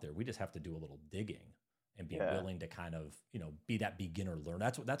answers are out there. We just have to do a little digging and be willing to kind of, be that beginner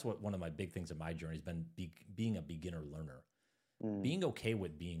learner. That's what one of my big things in my journey has been, being a beginner learner. Being okay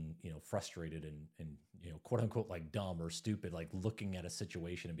with being, frustrated and quote unquote, like dumb or stupid, like looking at a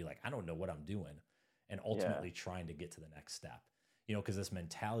situation and be like, I don't know what I'm doing. And ultimately trying to get to the next step, because this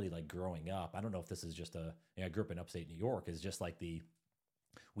mentality, like growing up, I don't know if this is just I grew up in upstate New York, is just like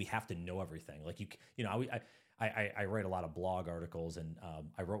we have to know everything. Like I write a lot of blog articles, and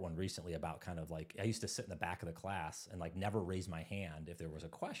I wrote one recently about kind of like, I used to sit in the back of the class and like never raise my hand if there was a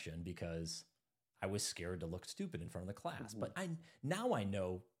question because I was scared to look stupid in front of the class. But now I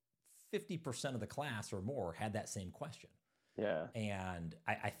know 50% of the class or more had that same question. Yeah. And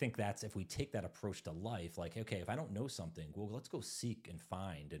I think that's, if we take that approach to life, like, okay, if I don't know something, well, let's go seek and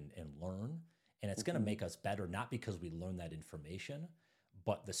find and learn. And it's going to make us better, not because we learn that information,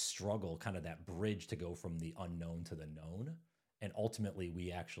 but the struggle, kind of that bridge to go from the unknown to the known. And ultimately,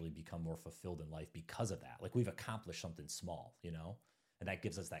 we actually become more fulfilled in life because of that. Like we've accomplished something small, and that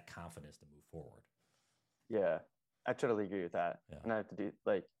gives us that confidence to move forward. Yeah, I totally agree with that. Yeah. And I have to do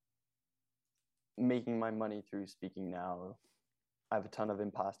like making my money through speaking now. I have a ton of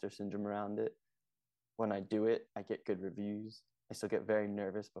imposter syndrome around it. When I do it, I get good reviews. I still get very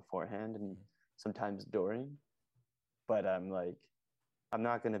nervous beforehand and sometimes during, but I'm like, I'm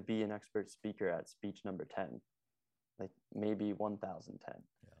not going to be an expert speaker at speech number 10, like maybe 1010.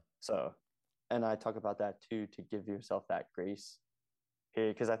 Yeah. So, and I talk about that too, to give yourself that grace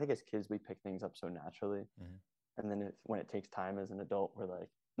here. Cause I think as kids, we pick things up so naturally. And then when it takes time as an adult, we're like,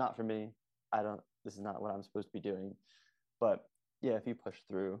 not for me. This is not what I'm supposed to be doing. But yeah, if you push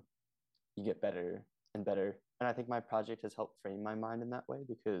through, you get better and better. And I think my project has helped frame my mind in that way,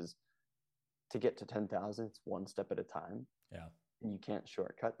 because to get to 10,000, it's one step at a time. Yeah. And you can't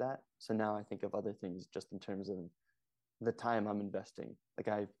shortcut that. So now I think of other things just in terms of the time I'm investing. Like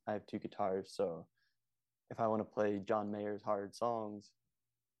I have two guitars. So if I want to play John Mayer's hard songs,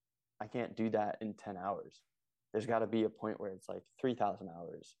 I can't do that in 10 hours. there's got to be a point where it's like 3,000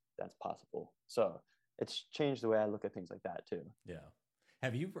 hours that's possible. So it's changed the way I look at things like that too. Yeah.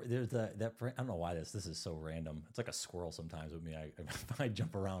 Have you, there's that, I don't know why this is so random. It's like a squirrel sometimes with me. I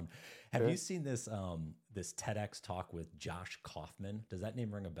jump around. Have you seen this, this TEDx talk with Josh Kaufman? Does that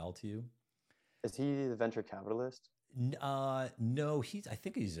name ring a bell to you? Is he the venture capitalist? No, I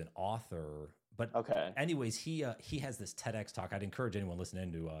think he's an author, but okay. Anyways, he has this TEDx talk. I'd encourage anyone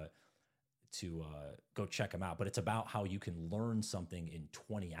listening to go check him out, but it's about how you can learn something in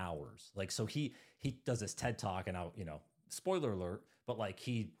 20 hours. Like, so he does this TED talk, and I'll, spoiler alert, but like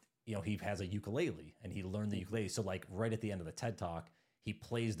he has a ukulele and he learned the ukulele. So like right at the end of the TED talk, he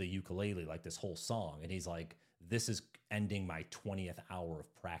plays the ukulele, like this whole song. And he's like, this is ending my 20th hour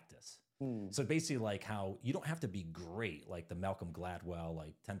of practice. So basically like how you don't have to be great, like the Malcolm Gladwell,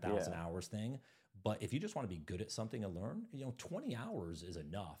 like 10,000 hours thing. But if you just want to be good at something and learn, 20 hours is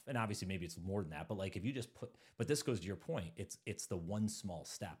enough. And obviously maybe it's more than that, but like if you just but this goes to your point, it's the one small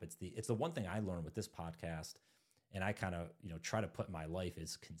step. It's the one thing I learned with this podcast. And I kind of, try to put in my life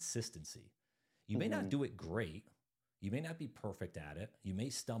is consistency. You may not do it great. You may not be perfect at it. You may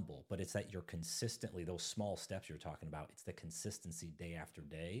stumble, but it's that you're consistently, those small steps you're talking about, it's the consistency day after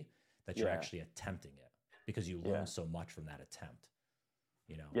day that you're actually attempting it, because you learn so much from that attempt,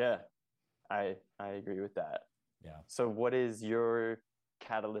 Yeah, I agree with that. Yeah. So what is your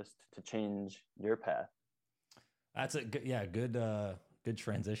catalyst to change your path? That's a good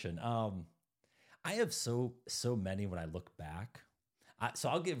transition. I have so many when I look back. So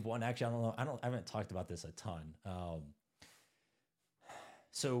I'll give one. Actually, I haven't talked about this a ton.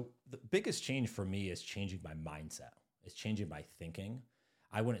 So the biggest change for me is changing my mindset. It's changing my thinking.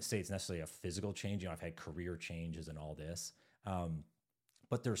 I wouldn't say it's necessarily a physical change. I've had career changes and all this.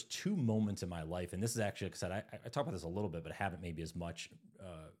 But there's two moments in my life, and this is actually, like I said, I talk about this a little bit, but I haven't maybe as much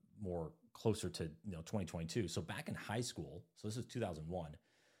more closer to 2022. So back in high school, so this is 2001.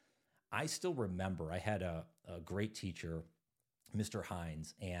 I still remember I had a great teacher, Mr.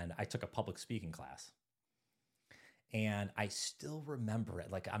 Hines, and I took a public speaking class. And I still remember it.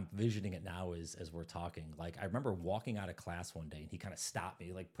 Like I'm visioning it now as we're talking. Like I remember walking out of class one day and he kind of stopped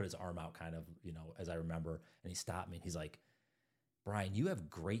me, like put his arm out kind of, as I remember. And he stopped me and he's like, Brian, you have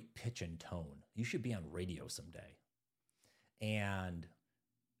great pitch and tone. You should be on radio someday. And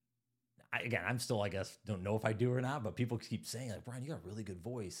I'm still, I guess, don't know if I do or not, but people keep saying like, Brian, you got a really good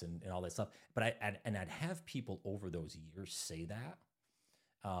voice and all that stuff. But I'd have people over those years say that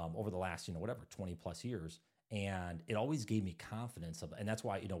over the last, 20 plus years. And it always gave me confidence and that's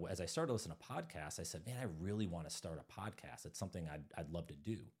why, as I started listening to podcasts, I said, man, I really want to start a podcast. It's something I'd love to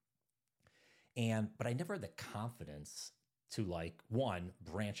do. But I never had the confidence to like, one,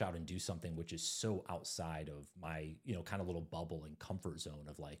 branch out and do something which is so outside of my, kind of little bubble and comfort zone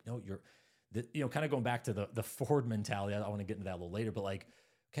of like, no, kind of going back to the Ford mentality. I want to get into that a little later, but like,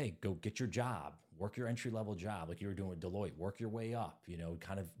 okay, go get your job, work your entry-level job like you were doing with Deloitte, work your way up,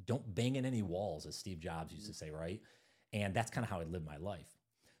 kind of don't bang in any walls, as Steve Jobs used to say, right? And that's kind of how I lived my life.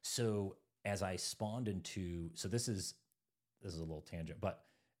 So as I spawned into, so this is a little tangent, but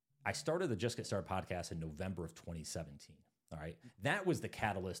I started the Just Get Started podcast in November of 2017. All right. That was the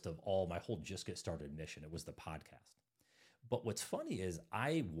catalyst of my whole Just Get Started mission. It was the podcast. But what's funny is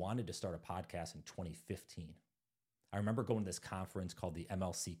I wanted to start a podcast in 2015. I remember going to this conference called the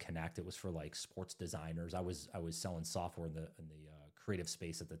MLC Connect. It was for like sports designers. I was selling software in the creative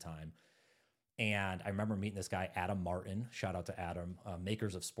space at the time. And I remember meeting this guy, Adam Martin, shout out to Adam,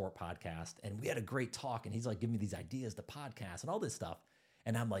 Makers of Sport podcast. And we had a great talk and he's like, giving me these ideas to podcast and all this stuff.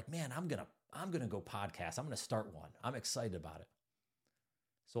 And I'm like, man, I'm going to go podcast. I'm going to start one. I'm excited about it.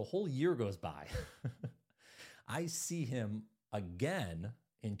 So a whole year goes by. I see him again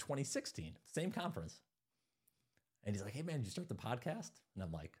in 2016, same conference. And he's like, hey man, did you start the podcast? And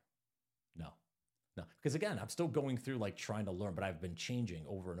I'm like, no. Because again, I'm still going through like trying to learn, but I've been changing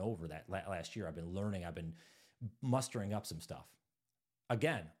over and over that last year. I've been learning, I've been mustering up some stuff.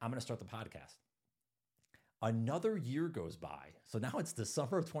 Again, I'm going to start the podcast. Another year goes by. So now it's the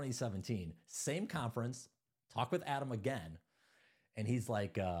summer of 2017, same conference, talk with Adam again. And he's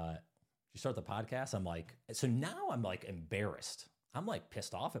like, you start the podcast? I'm like, so now I'm like embarrassed. I'm like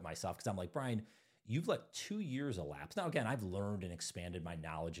pissed off at myself because I'm like, Brian, you've let 2 years elapse. Now, again, I've learned and expanded my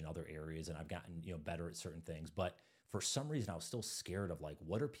knowledge in other areas and I've gotten, better at certain things. But for some reason, I was still scared of like,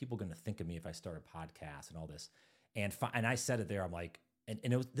 what are people going to think of me if I start a podcast and all this? And I said it there. I'm like,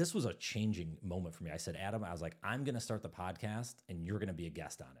 this was a changing moment for me. I said, Adam, I was like, I'm going to start the podcast and you're going to be a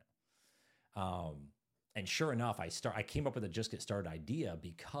guest on it. And sure enough, I came up with a Just Get Started idea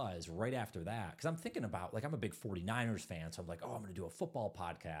because right after that, because I'm thinking about, like, I'm a big 49ers fan. So I'm like, oh, I'm going to do a football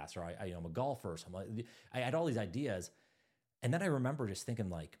podcast, or I'm a golfer. So I'm like, I had all these ideas. And then I remember just thinking,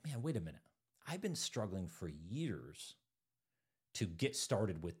 like, man, wait a minute. I've been struggling for years to get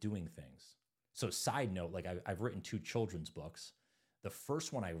started with doing things. So side note, like I've written 2 children's books. The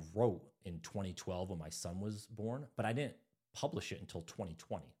first one I wrote in 2012 when my son was born, but I didn't publish it until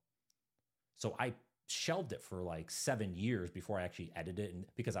 2020. So I shelved it for like 7 years before I actually edited it, and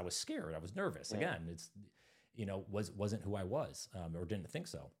because I was scared, I was nervous. Yeah. Again, it's, wasn't who I was, or didn't think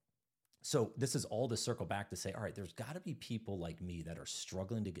so. So this is all to circle back to say, all right, there's got to be people like me that are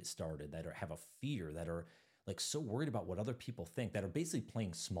struggling to get started, that have a fear, that are like so worried about what other people think, that are basically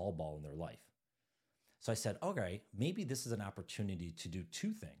playing small ball in their life. So I said, okay, maybe this is an opportunity to do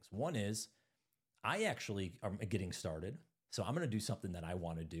 2 things. One is I actually am getting started. So I'm going to do something that I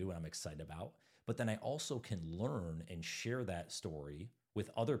want to do and I'm excited about. But then I also can learn and share that story with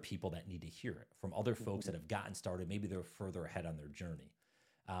other people that need to hear it, from other folks that have gotten started. Maybe they're further ahead on their journey.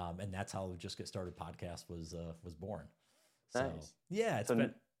 And that's how the Just Get Started podcast was born. So nice. Yeah, it's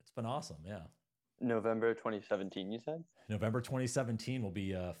been awesome. Yeah. November 2017, you said? November 2017 will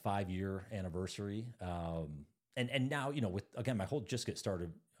be a 5-year anniversary. And now, with, again, my whole Just Get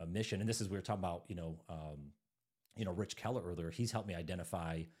Started mission, and this is, we were talking about, Rich Keller earlier. He's helped me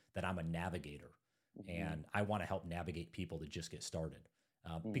identify that I'm a navigator, and I want to help navigate people to just get started.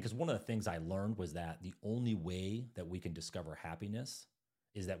 Because one of the things I learned was that the only way that we can discover happiness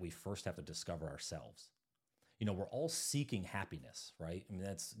is that we first have to discover ourselves. We're all seeking happiness, right? I mean,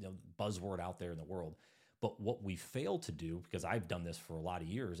 that's buzzword out there in the world. But what we fail to do, because I've done this for a lot of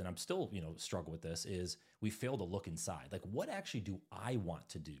years and I'm still, struggle with this, is we fail to look inside. Like, what actually do I want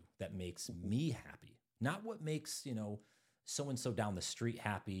to do that makes me happy? Not what makes, so-and-so down the street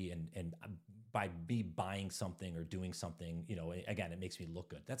happy, and by me buying something or doing something, again, it makes me look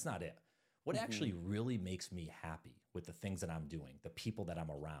good. That's not it. What actually really makes me happy with the things that I'm doing, the people that I'm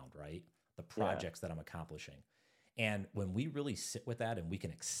around, right? The projects that I'm accomplishing. And when we really sit with that and we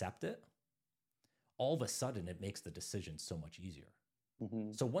can accept it, all of a sudden it makes the decision so much easier.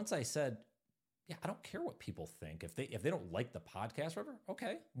 So once I said, yeah, I don't care what people think. If they don't like the podcast, whatever,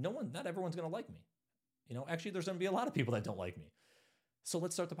 okay, not everyone's going to like me. Actually, there's going to be a lot of people that don't like me. So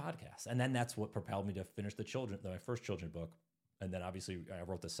let's start the podcast. And then that's what propelled me to finish my first children's book. And then obviously I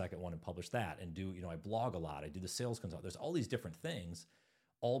wrote the second one and published that, and I blog a lot. I do the sales consult. There's all these different things,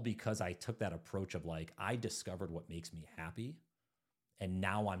 all because I took that approach of, like, I discovered what makes me happy. And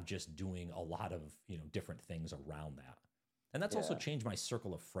now I'm just doing a lot of, different things around that. And that's also changed my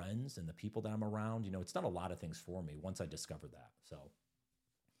circle of friends and the people that I'm around. It's done a lot of things for me once I discovered that. So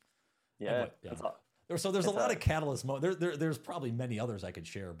there's a lot of catalyst there's probably many others I could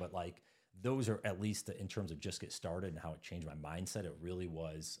share, but like, those are at least in terms of Just Get Started and how it changed my mindset. It really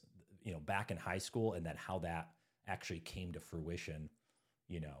was, back in high school, and then how that actually came to fruition,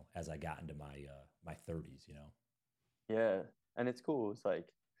 as I got into my 30s, Yeah. And it's cool. It's like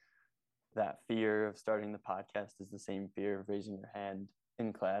that fear of starting the podcast is the same fear of raising your hand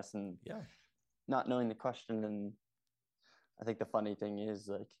in class and not knowing the question. And I think the funny thing is,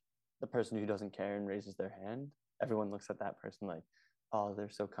 like, the person who doesn't care and raises their hand, everyone looks at that person like, oh, they're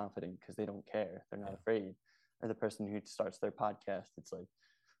so confident because they don't care. They're not afraid. Or the person who starts their podcast, it's like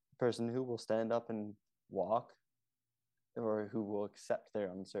the person who will stand up and walk, or who will accept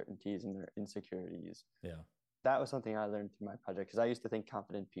their uncertainties and their insecurities. Yeah. That was something I learned through my project, because I used to think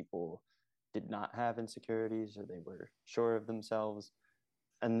confident people did not have insecurities, or they were sure of themselves.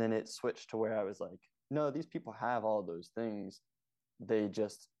 And then it switched to where I was like, no, these people have all those things. They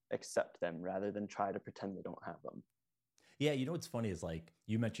just accept them rather than try to pretend they don't have them. Yeah, what's funny is, like,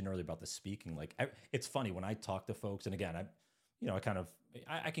 you mentioned earlier about the speaking. Like, it's funny when I talk to folks, and again,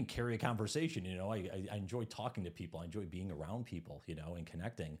 I can carry a conversation. I enjoy talking to people. I enjoy being around people, and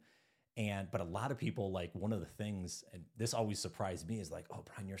connecting. But a lot of people, like, one of the things, and this always surprised me, is like, oh,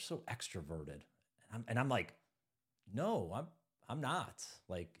 Brian, you're so extroverted, and I'm like, no, I'm not.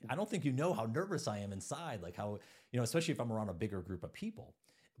 Like, I don't think you know how nervous I am inside. Like, how, especially if I'm around a bigger group of people.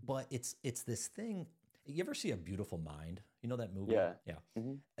 But it's this thing. You ever see A Beautiful Mind? That movie? Yeah.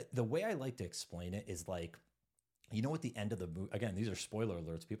 Mm-hmm. The way I like to explain it is like, at the end of the movie, again, these are spoiler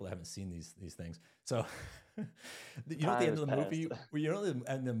alerts, people that haven't seen these things. So, at the end of the movie,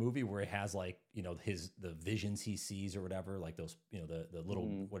 in the movie where it has, like, the visions he sees or whatever, like those, the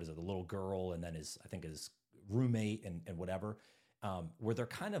little, what is it? The little girl, and then his roommate and whatever, where they're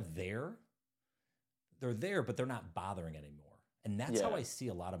kind of there. They're there, but they're not bothering anymore. And that's how I see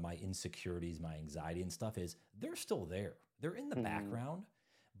a lot of my insecurities, my anxiety and stuff, is they're still there. They're in the background,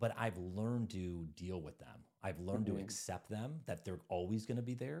 but I've learned to deal with them. I've learned to accept them, that they're always going to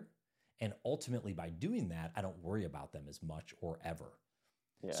be there. And ultimately, by doing that, I don't worry about them as much or ever.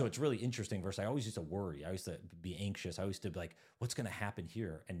 Yeah. So it's really interesting versus I always used to worry. I used to be anxious. I used to be like, what's going to happen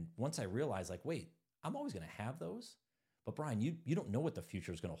here? And once I realized, like, wait, I'm always going to have those. But Brian, you don't know what the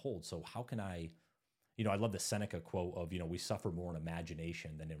future is going to hold. So how can I, I love the Seneca quote of, we suffer more in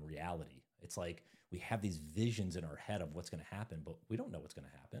imagination than in reality. It's like we have these visions in our head of what's going to happen, but we don't know what's going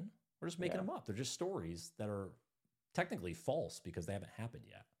to happen. We're just making them up. They're just stories that are technically false because they haven't happened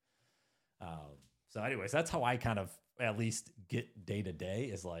yet. So anyways, that's how I kind of at least get day to day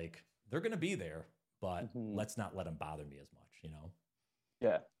is like, they're going to be there, but let's not let them bother me as much,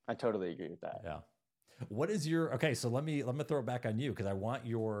 Yeah, I totally agree with that. Yeah. What is okay, so let me throw it back on you because I want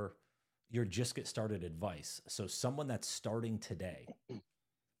your just get started advice. So someone that's starting today,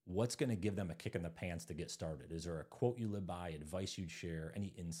 what's going to give them a kick in the pants to get started? Is there a quote you live by, advice you'd share,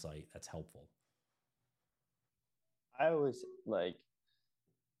 any insight that's helpful? I always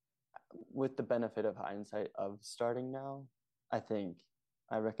with the benefit of hindsight of starting now, I think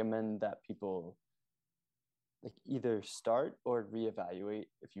I recommend that people either start or reevaluate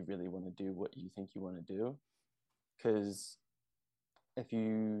if you really want to do what you think you want to do. Because if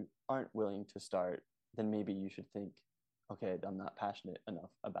you aren't willing to start, then maybe you should think, okay, I'm not passionate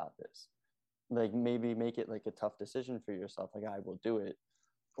enough about this. Maybe make it a tough decision for yourself. I will do it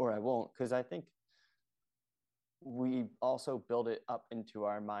or I won't. Because I think we also build it up into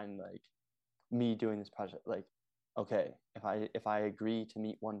our mind, me doing this project, okay, if I agree to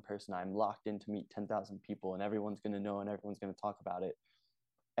meet one person, I'm locked in to meet 10,000 people and everyone's going to know and everyone's going to talk about it.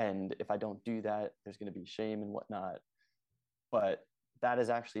 And if I don't do that, there's going to be shame and whatnot. But that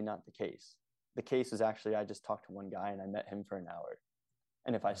is actually not the case. The case is actually, I just talked to one guy and I met him for an hour.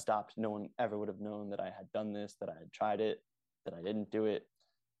 And if I stopped, no one ever would have known that I had done this, that I had tried it, that I didn't do it.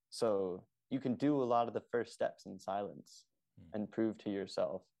 So you can do a lot of the first steps in silence and prove to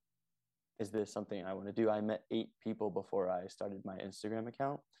yourself, is this something I want to do? I met 8 people before I started my Instagram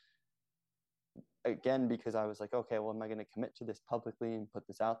account. Again, because I was like, okay, well, am I going to commit to this publicly and put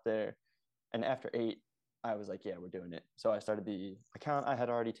this out there? And after 8, I was like, yeah, we're doing it. So I started the account. I had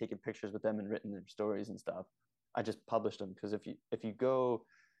already taken pictures with them and written their stories and stuff. I just published them because if you go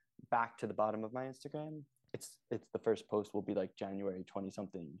back to the bottom of my Instagram, it's the first post will be January 20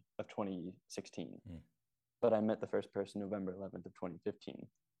 something of 2016. But I met the first person November 11th of 2015.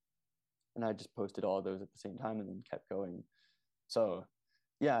 And I just posted all of those at the same time and then kept going. So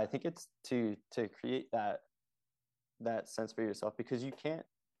yeah, I think it's to create that sense for yourself, because you can't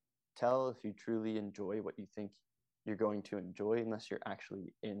tell if you truly enjoy what you think you're going to enjoy unless you're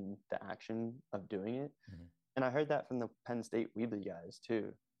actually in the action of doing it. And I heard that from the Penn State Weebly guys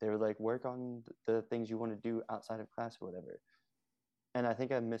too. They were like, work on the things you want to do outside of class or whatever. And I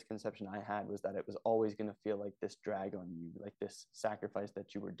think a misconception I had was that it was always going to feel like this drag on you, like this sacrifice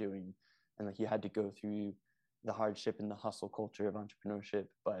that you were doing. And you had to go through the hardship and the hustle culture of entrepreneurship.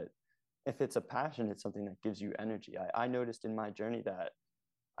 But if it's a passion, it's something that gives you energy. I noticed in my journey that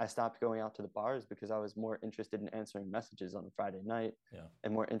I stopped going out to the bars because I was more interested in answering messages on a Friday night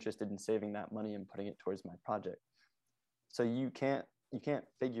and more interested in saving that money and putting it towards my project. So you can't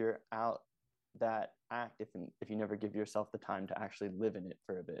figure out that act if you never give yourself the time to actually live in it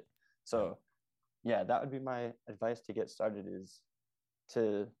for a bit. So yeah, that would be my advice to get started, is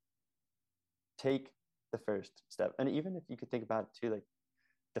to take the first step. And even if you could think about it too,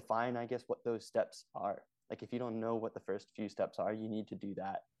 define, I guess, what those steps are. If you don't know what the first few steps are, you need to do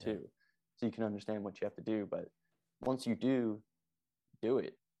that too, so you can understand what you have to do. But once you do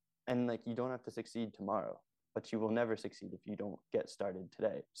it. And you don't have to succeed tomorrow, but you will never succeed if you don't get started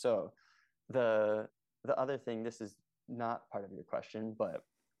today. So the other thing, this is not part of your question, but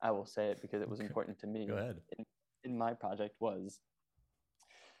I will say it because it was important to me. Go ahead. In my project was,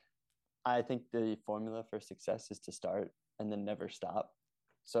 I think the formula for success is to start and then never stop.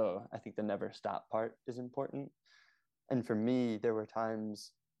 So I think the never stop part is important. And for me, there were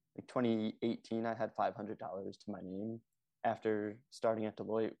times 2018, I had $500 to my name. After starting at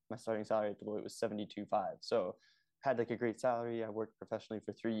Deloitte, my starting salary at Deloitte was $72,500. So I had a great salary. I worked professionally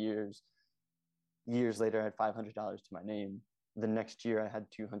for 3 years. Years later, I had $500 to my name. The next year, I had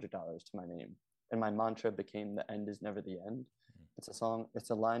 $200 to my name. And my mantra became, the end is never the end. It's a song. It's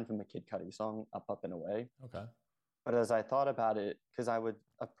a line from a Kid Cudi song, Up, Up, and Away. Okay. But as I thought about it, because I would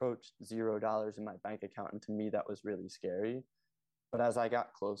approach $0 in my bank account, and to me, that was really scary. But as I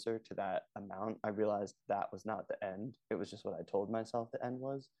got closer to that amount, I realized that was not the end. It was just what I told myself the end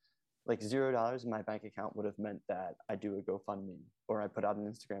was. $0 in my bank account would have meant that I do a GoFundMe, or I put out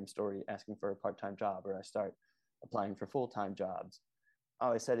an Instagram story asking for a part-time job, or I start applying for full-time jobs.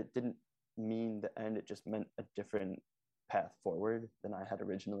 I said it didn't mean the end. It just meant a different path forward than I had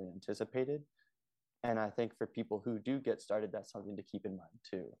originally anticipated. And I think for people who do get started, that's something to keep in mind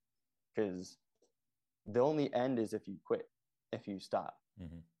too, because the only end is if you quit, if you stop.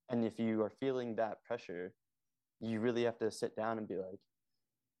 Mm-hmm. And if you are feeling that pressure, you really have to sit down and be like,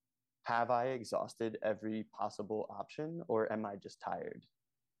 have I exhausted every possible option, or am I just tired?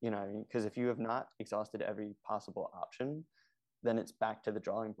 You know what I mean? Because if you have not exhausted every possible option, then it's back to the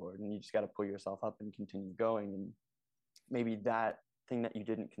drawing board and you just got to pull yourself up and continue going. And maybe that thing that you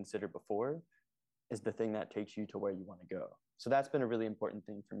didn't consider before is the thing that takes you to where you want to go. So that's been a really important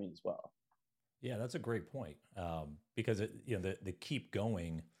thing for me as well. Yeah, that's a great point. Because the keep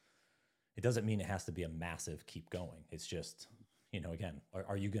going, it doesn't mean it has to be a massive keep going. It's just, again,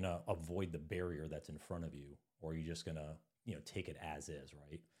 are you going to avoid the barrier that's in front of you, or are you just going to, take it as is,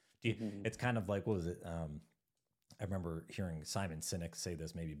 right? It's kind of like, what was it? I remember hearing Simon Sinek say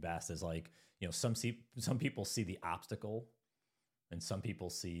this maybe best, is like, some people see the obstacle and some people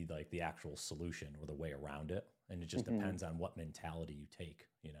see like the actual solution or the way around it. And it just depends on what mentality you take,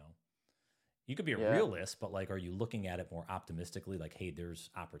 You could be a realist, but like, are you looking at it more optimistically? Like, hey, there's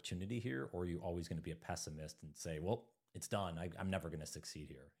opportunity here, or are you always going to be a pessimist and say, well, it's done. I'm never going to succeed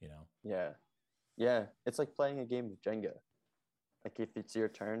here, Yeah. It's like playing a game of Jenga. Like if it's your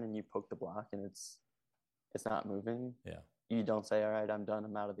turn and you poke the block and it's not moving. Yeah. You don't say, all right, I'm done.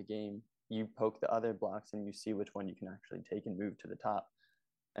 I'm out of the game. You poke the other blocks and you see which one you can actually take and move to the top.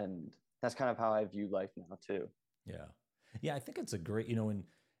 And that's kind of how I view life now too. Yeah. Yeah. I think it's a great, and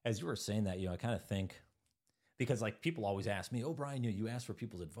as you were saying that, I kind of think, because like people always ask me, oh, Brian, you ask for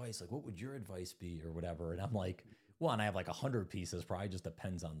people's advice. Like, what would your advice be or whatever? And I'm like, well, and I have like 100 pieces, probably just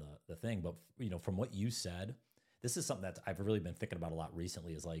depends on the thing. But, from what you said, this is something that I've really been thinking about a lot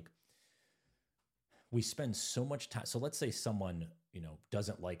recently, is like, we spend so much time. So let's say someone,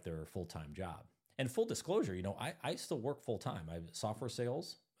 doesn't like their full-time job. And full disclosure, I still work full-time. I have software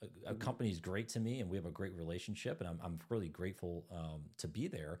sales. A company's great to me and we have a great relationship, and I'm really grateful to be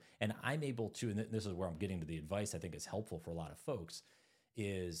there. And I'm able to, and this is where I'm getting to the advice I think is helpful for a lot of folks,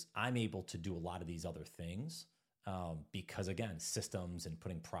 is I'm able to do a lot of these other things because, again, systems and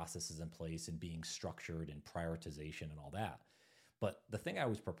putting processes in place and being structured and prioritization and all that. But the thing I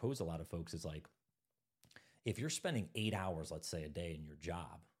always propose to a lot of folks is like, if you're spending 8 hours, let's say, a day in your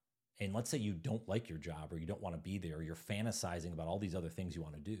job, and let's say you don't like your job or you don't want to be there, or you're fantasizing about all these other things you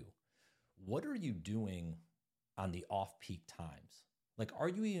want to do, what are you doing on the off-peak times? Like, are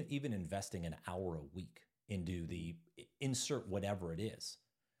you even investing an hour a week into the insert whatever it is?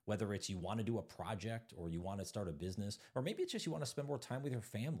 Whether it's you want to do a project or you want to start a business, or maybe it's just you want to spend more time with your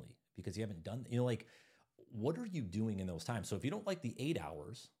family because you haven't done, like, what are you doing in those times? So if you don't like the 8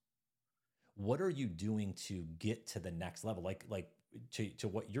 hours, what are you doing to get to the next level? Like to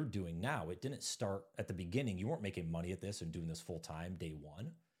what you're doing now. It didn't start at the beginning. You weren't making money at this and doing this full time day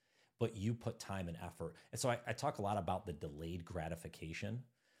one, but you put time and effort. And so I talk a lot about the delayed gratification.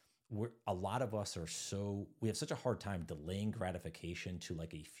 A lot of us we have such a hard time delaying gratification to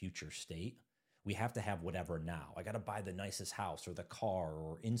like a future state. We have to have whatever now. I got to buy the nicest house or the car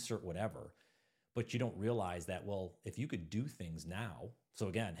or insert whatever. But you don't realize that, well, if you could do things now, so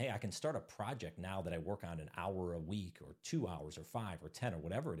again, hey, I can start a project now that I work on an hour a week or 2 hours or 5 or 10 or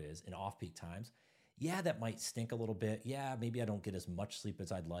whatever it is in off-peak times. Yeah, that might stink a little bit. Yeah, maybe I don't get as much sleep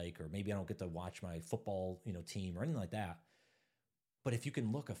as I'd like, or maybe I don't get to watch my football, team or anything like that. But if you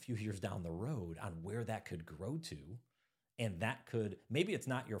can look a few years down the road on where that could grow to, and that could, maybe it's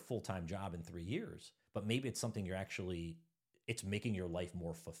not your full-time job in 3 years, but maybe it's something it's making your life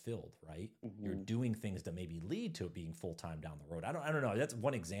more fulfilled, right? Mm-hmm. You're doing things that maybe lead to it being full-time down the road. I don't know. That's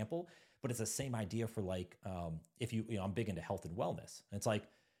one example, but it's the same idea for like, if I'm big into health and wellness. And it's like,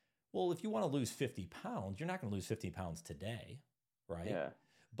 well, if you want to lose 50 pounds, you're not going to lose 50 pounds today, right? Yeah.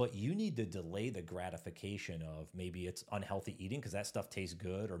 But you need to delay the gratification of maybe it's unhealthy eating because that stuff tastes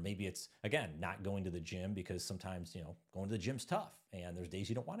good, or maybe it's, again, not going to the gym because sometimes, going to the gym's tough and there's days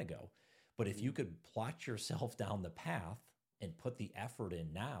you don't want to go. But if you could plot yourself down the path and put the effort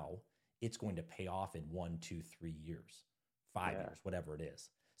in now, it's going to pay off in 1, 2, 3 years, 5 years, whatever it is.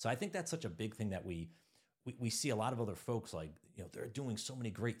 So I think that's such a big thing that we see a lot of other folks, like, they're doing so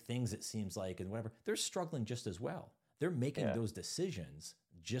many great things, it seems like, and whatever. They're struggling just as well. They're making those decisions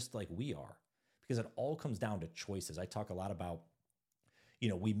just like we are, because it all comes down to choices. I talk a lot about,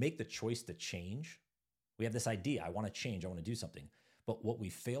 we make the choice to change. We have this idea, I want to change, I want to do something. But what we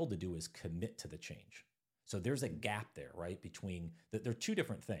fail to do is commit to the change. So there's a gap there, right? Between they're two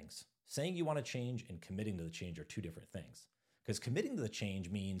different things. Saying you want to change and committing to the change are two different things. Because committing to the change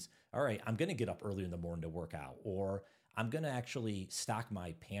means, all right, I'm going to get up early in the morning to work out, or I'm going to actually stock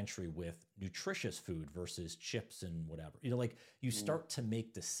my pantry with nutritious food versus chips and whatever. Like you start to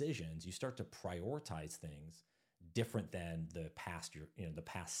make decisions, you start to prioritize things different than the past the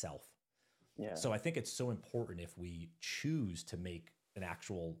past self. Yeah. So I think it's so important if we choose to make an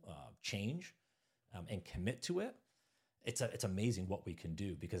actual change and commit to it. It's amazing what we can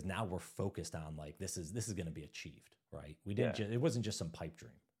do, because now we're focused on like this is going to be achieved, right? We didn't it wasn't just some pipe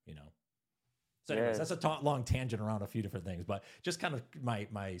dream, So anyways, that's a long tangent around a few different things, but just kind of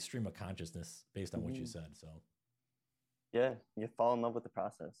my stream of consciousness based on what you said. So yeah, you fall in love with the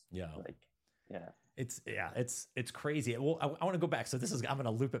process. Yeah. It's crazy. Well, I want to go back. So I'm going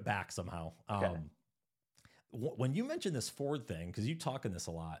to loop it back somehow. Okay. When you mentioned this Ford thing, because you talk in this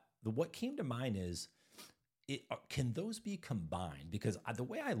a lot, what came to mind is, can those be combined? Because the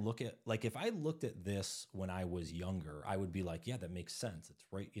way I look at, like, if I looked at this when I was younger, I would be like, yeah, that makes sense. It's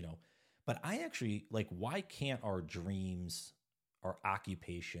right, But I actually, like, why can't our dreams, our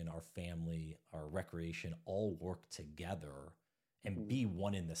occupation, our family, our recreation all work together and be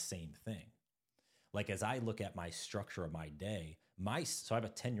one in the same thing? Like, as I look at my structure of my day, so I have a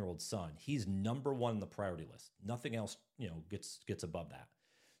 10-year-old son. He's number one on the priority list. Nothing else, gets above that.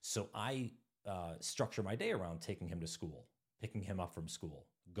 So I structure my day around taking him to school, picking him up from school,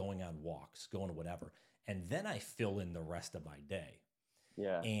 going on walks, going to whatever. And then I fill in the rest of my day.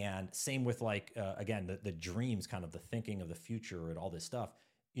 Yeah. And same with like, again, the dreams, kind of the thinking of the future and all this stuff,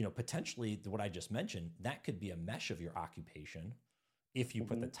 potentially what I just mentioned, that could be a mesh of your occupation if you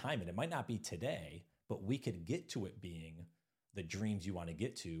put the time in. It might not be today, but we could get to it being the dreams you want to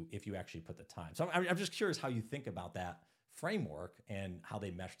get to if you actually put the time. So I'm just curious how you think about that framework and how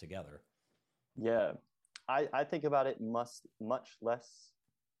they mesh together. Yeah. I think about it much less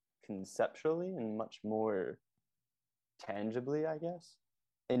conceptually and much more tangibly, I guess,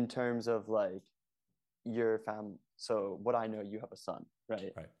 in terms of like your family. So what I know, you have a son,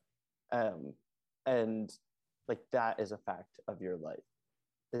 right? Right. And like that is a fact of your life,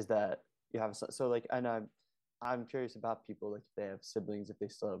 is that you have a son. So like, and I'm curious about people, like if they have siblings, if they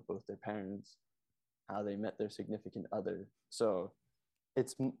still have both their parents, how they met their significant other. So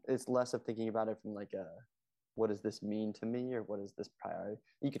it's less of thinking about it from like what does this mean to me, or what is this priority?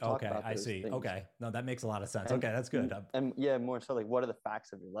 You could talk about those I see. things. Okay. No, that makes a lot of sense. Okay, that's good. And yeah, more so like, what are the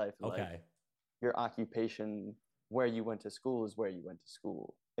facts of your life? Okay. Like your occupation, where you went to school is where you went to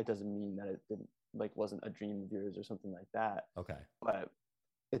school. It doesn't mean that it didn't, like, wasn't a dream of yours or something like that. Okay. But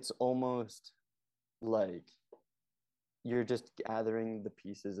it's almost like you're just gathering the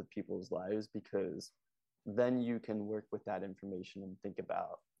pieces of people's lives, because then you can work with that information and think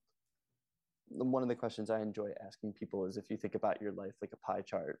about. One of the questions I enjoy asking people is, if you think about your life like a pie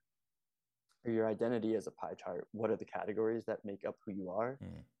chart, or your identity as a pie chart, what are the categories that make up who you are,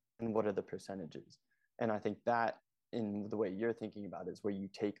 and what are the percentages? And I think that, in the way you're thinking about it, is where you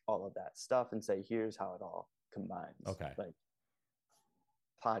take all of that stuff and say, here's how it all combines. Okay. Like,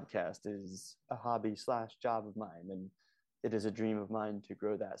 podcast is a hobby / job of mine, and it is a dream of mine to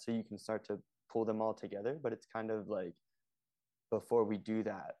grow that. So you can start to pull them all together, but it's kind of like, before we do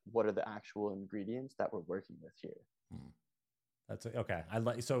that, what are the actual ingredients that we're working with here? That's okay.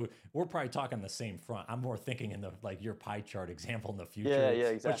 So we're probably talking the same front. I'm more thinking in the, like, your pie chart example in the future. Yeah,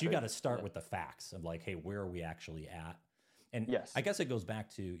 exactly. But you got to start with the facts of like, hey, where are we actually at? And yes, I guess it goes back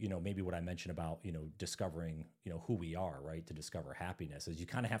to, maybe what I mentioned about, discovering, who we are, right? To discover happiness is you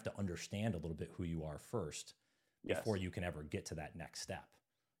kind of have to understand a little bit who you are first before you can ever get to that next step.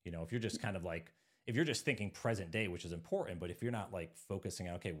 If you're just kind of like, if you're just thinking present day, which is important, but if you're not like focusing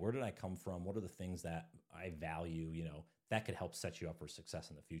on, okay, where did I come from? What are the things that I value? That could help set you up for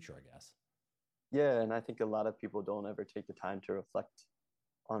success in the future, I guess. Yeah. And I think a lot of people don't ever take the time to reflect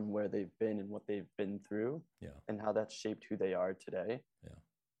on where they've been and what they've been through, and how that's shaped who they are today. Yeah.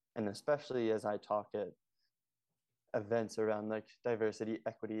 And especially as I talk at events around like diversity,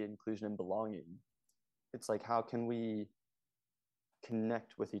 equity, inclusion, and belonging, it's like, how can we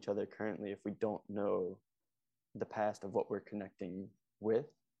connect with each other currently if we don't know the past of what we're connecting with?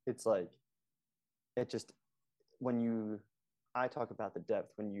 It's like, I talk about the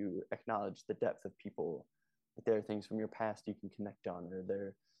depth, when you acknowledge the depth of people, there are things from your past you can connect on, or there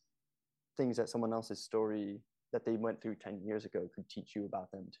are things that someone else's story that they went through 10 years ago could teach you about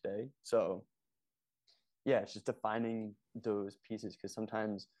them today. So yeah, it's just defining those pieces, because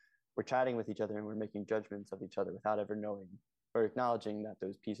sometimes we're chatting with each other and we're making judgments of each other without ever knowing or acknowledging that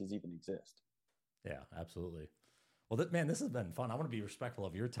those pieces even exist. Yeah, absolutely. Well, man, this has been fun. I want to be respectful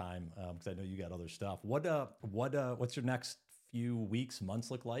of your time, because I know you got other stuff. What's your next few weeks,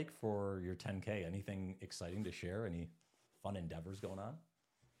 months look like for your 10K? Anything exciting to share? Any fun endeavors going on?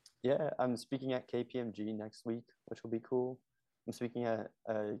 Yeah, I'm speaking at KPMG next week, which will be cool. I'm speaking at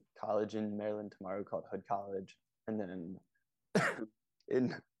a college in Maryland tomorrow called Hood College, and then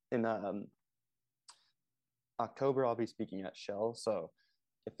in October I'll be speaking at Shell. So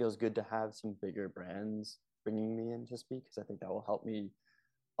it feels good to have some bigger brands bringing me in to speak because I think that will help me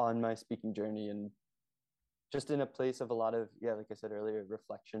on my speaking journey and just in a place of a lot of, yeah, like I said earlier,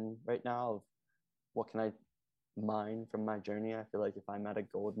 reflection right now of what can I mine from my journey. I feel like if I'm at a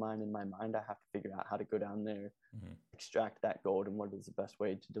gold mine in my mind, I have to figure out how to go down there, extract that gold, and what is the best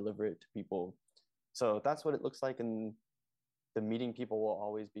way to deliver it to people. So that's what it looks like, and the meeting people will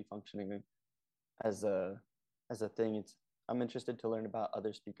always be functioning as a thing. It's I'm interested to learn about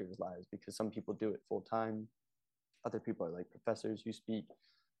other speakers' lives because some people do it full time, other people are like professors who speak.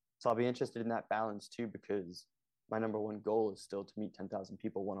 So I'll be interested in that balance too because my number one goal is still to meet 10,000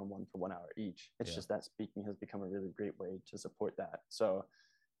 people one-on-one for 1 hour each. It's just that speaking has become a really great way to support that. So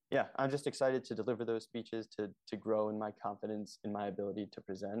yeah, I'm just excited to deliver those speeches, to grow in my confidence in my ability to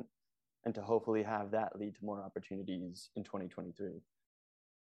present, and to hopefully have that lead to more opportunities in 2023.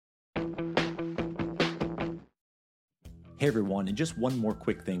 Hey everyone, and just one more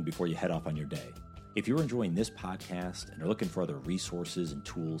quick thing before you head off on your day. If you're enjoying this podcast and are looking for other resources and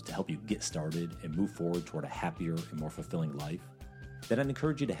tools to help you get started and move forward toward a happier and more fulfilling life, then I'd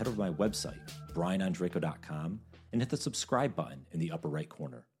encourage you to head over to my website, brianondrako.com, and hit the subscribe button in the upper right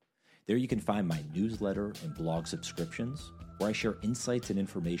corner. There you can find my newsletter and blog subscriptions, where I share insights and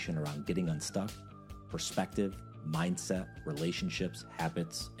information around getting unstuck, perspective, mindset, relationships,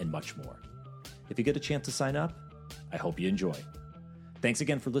 habits, and much more. If you get a chance to sign up, I hope you enjoy. Thanks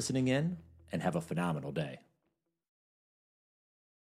again for listening in, and have a phenomenal day.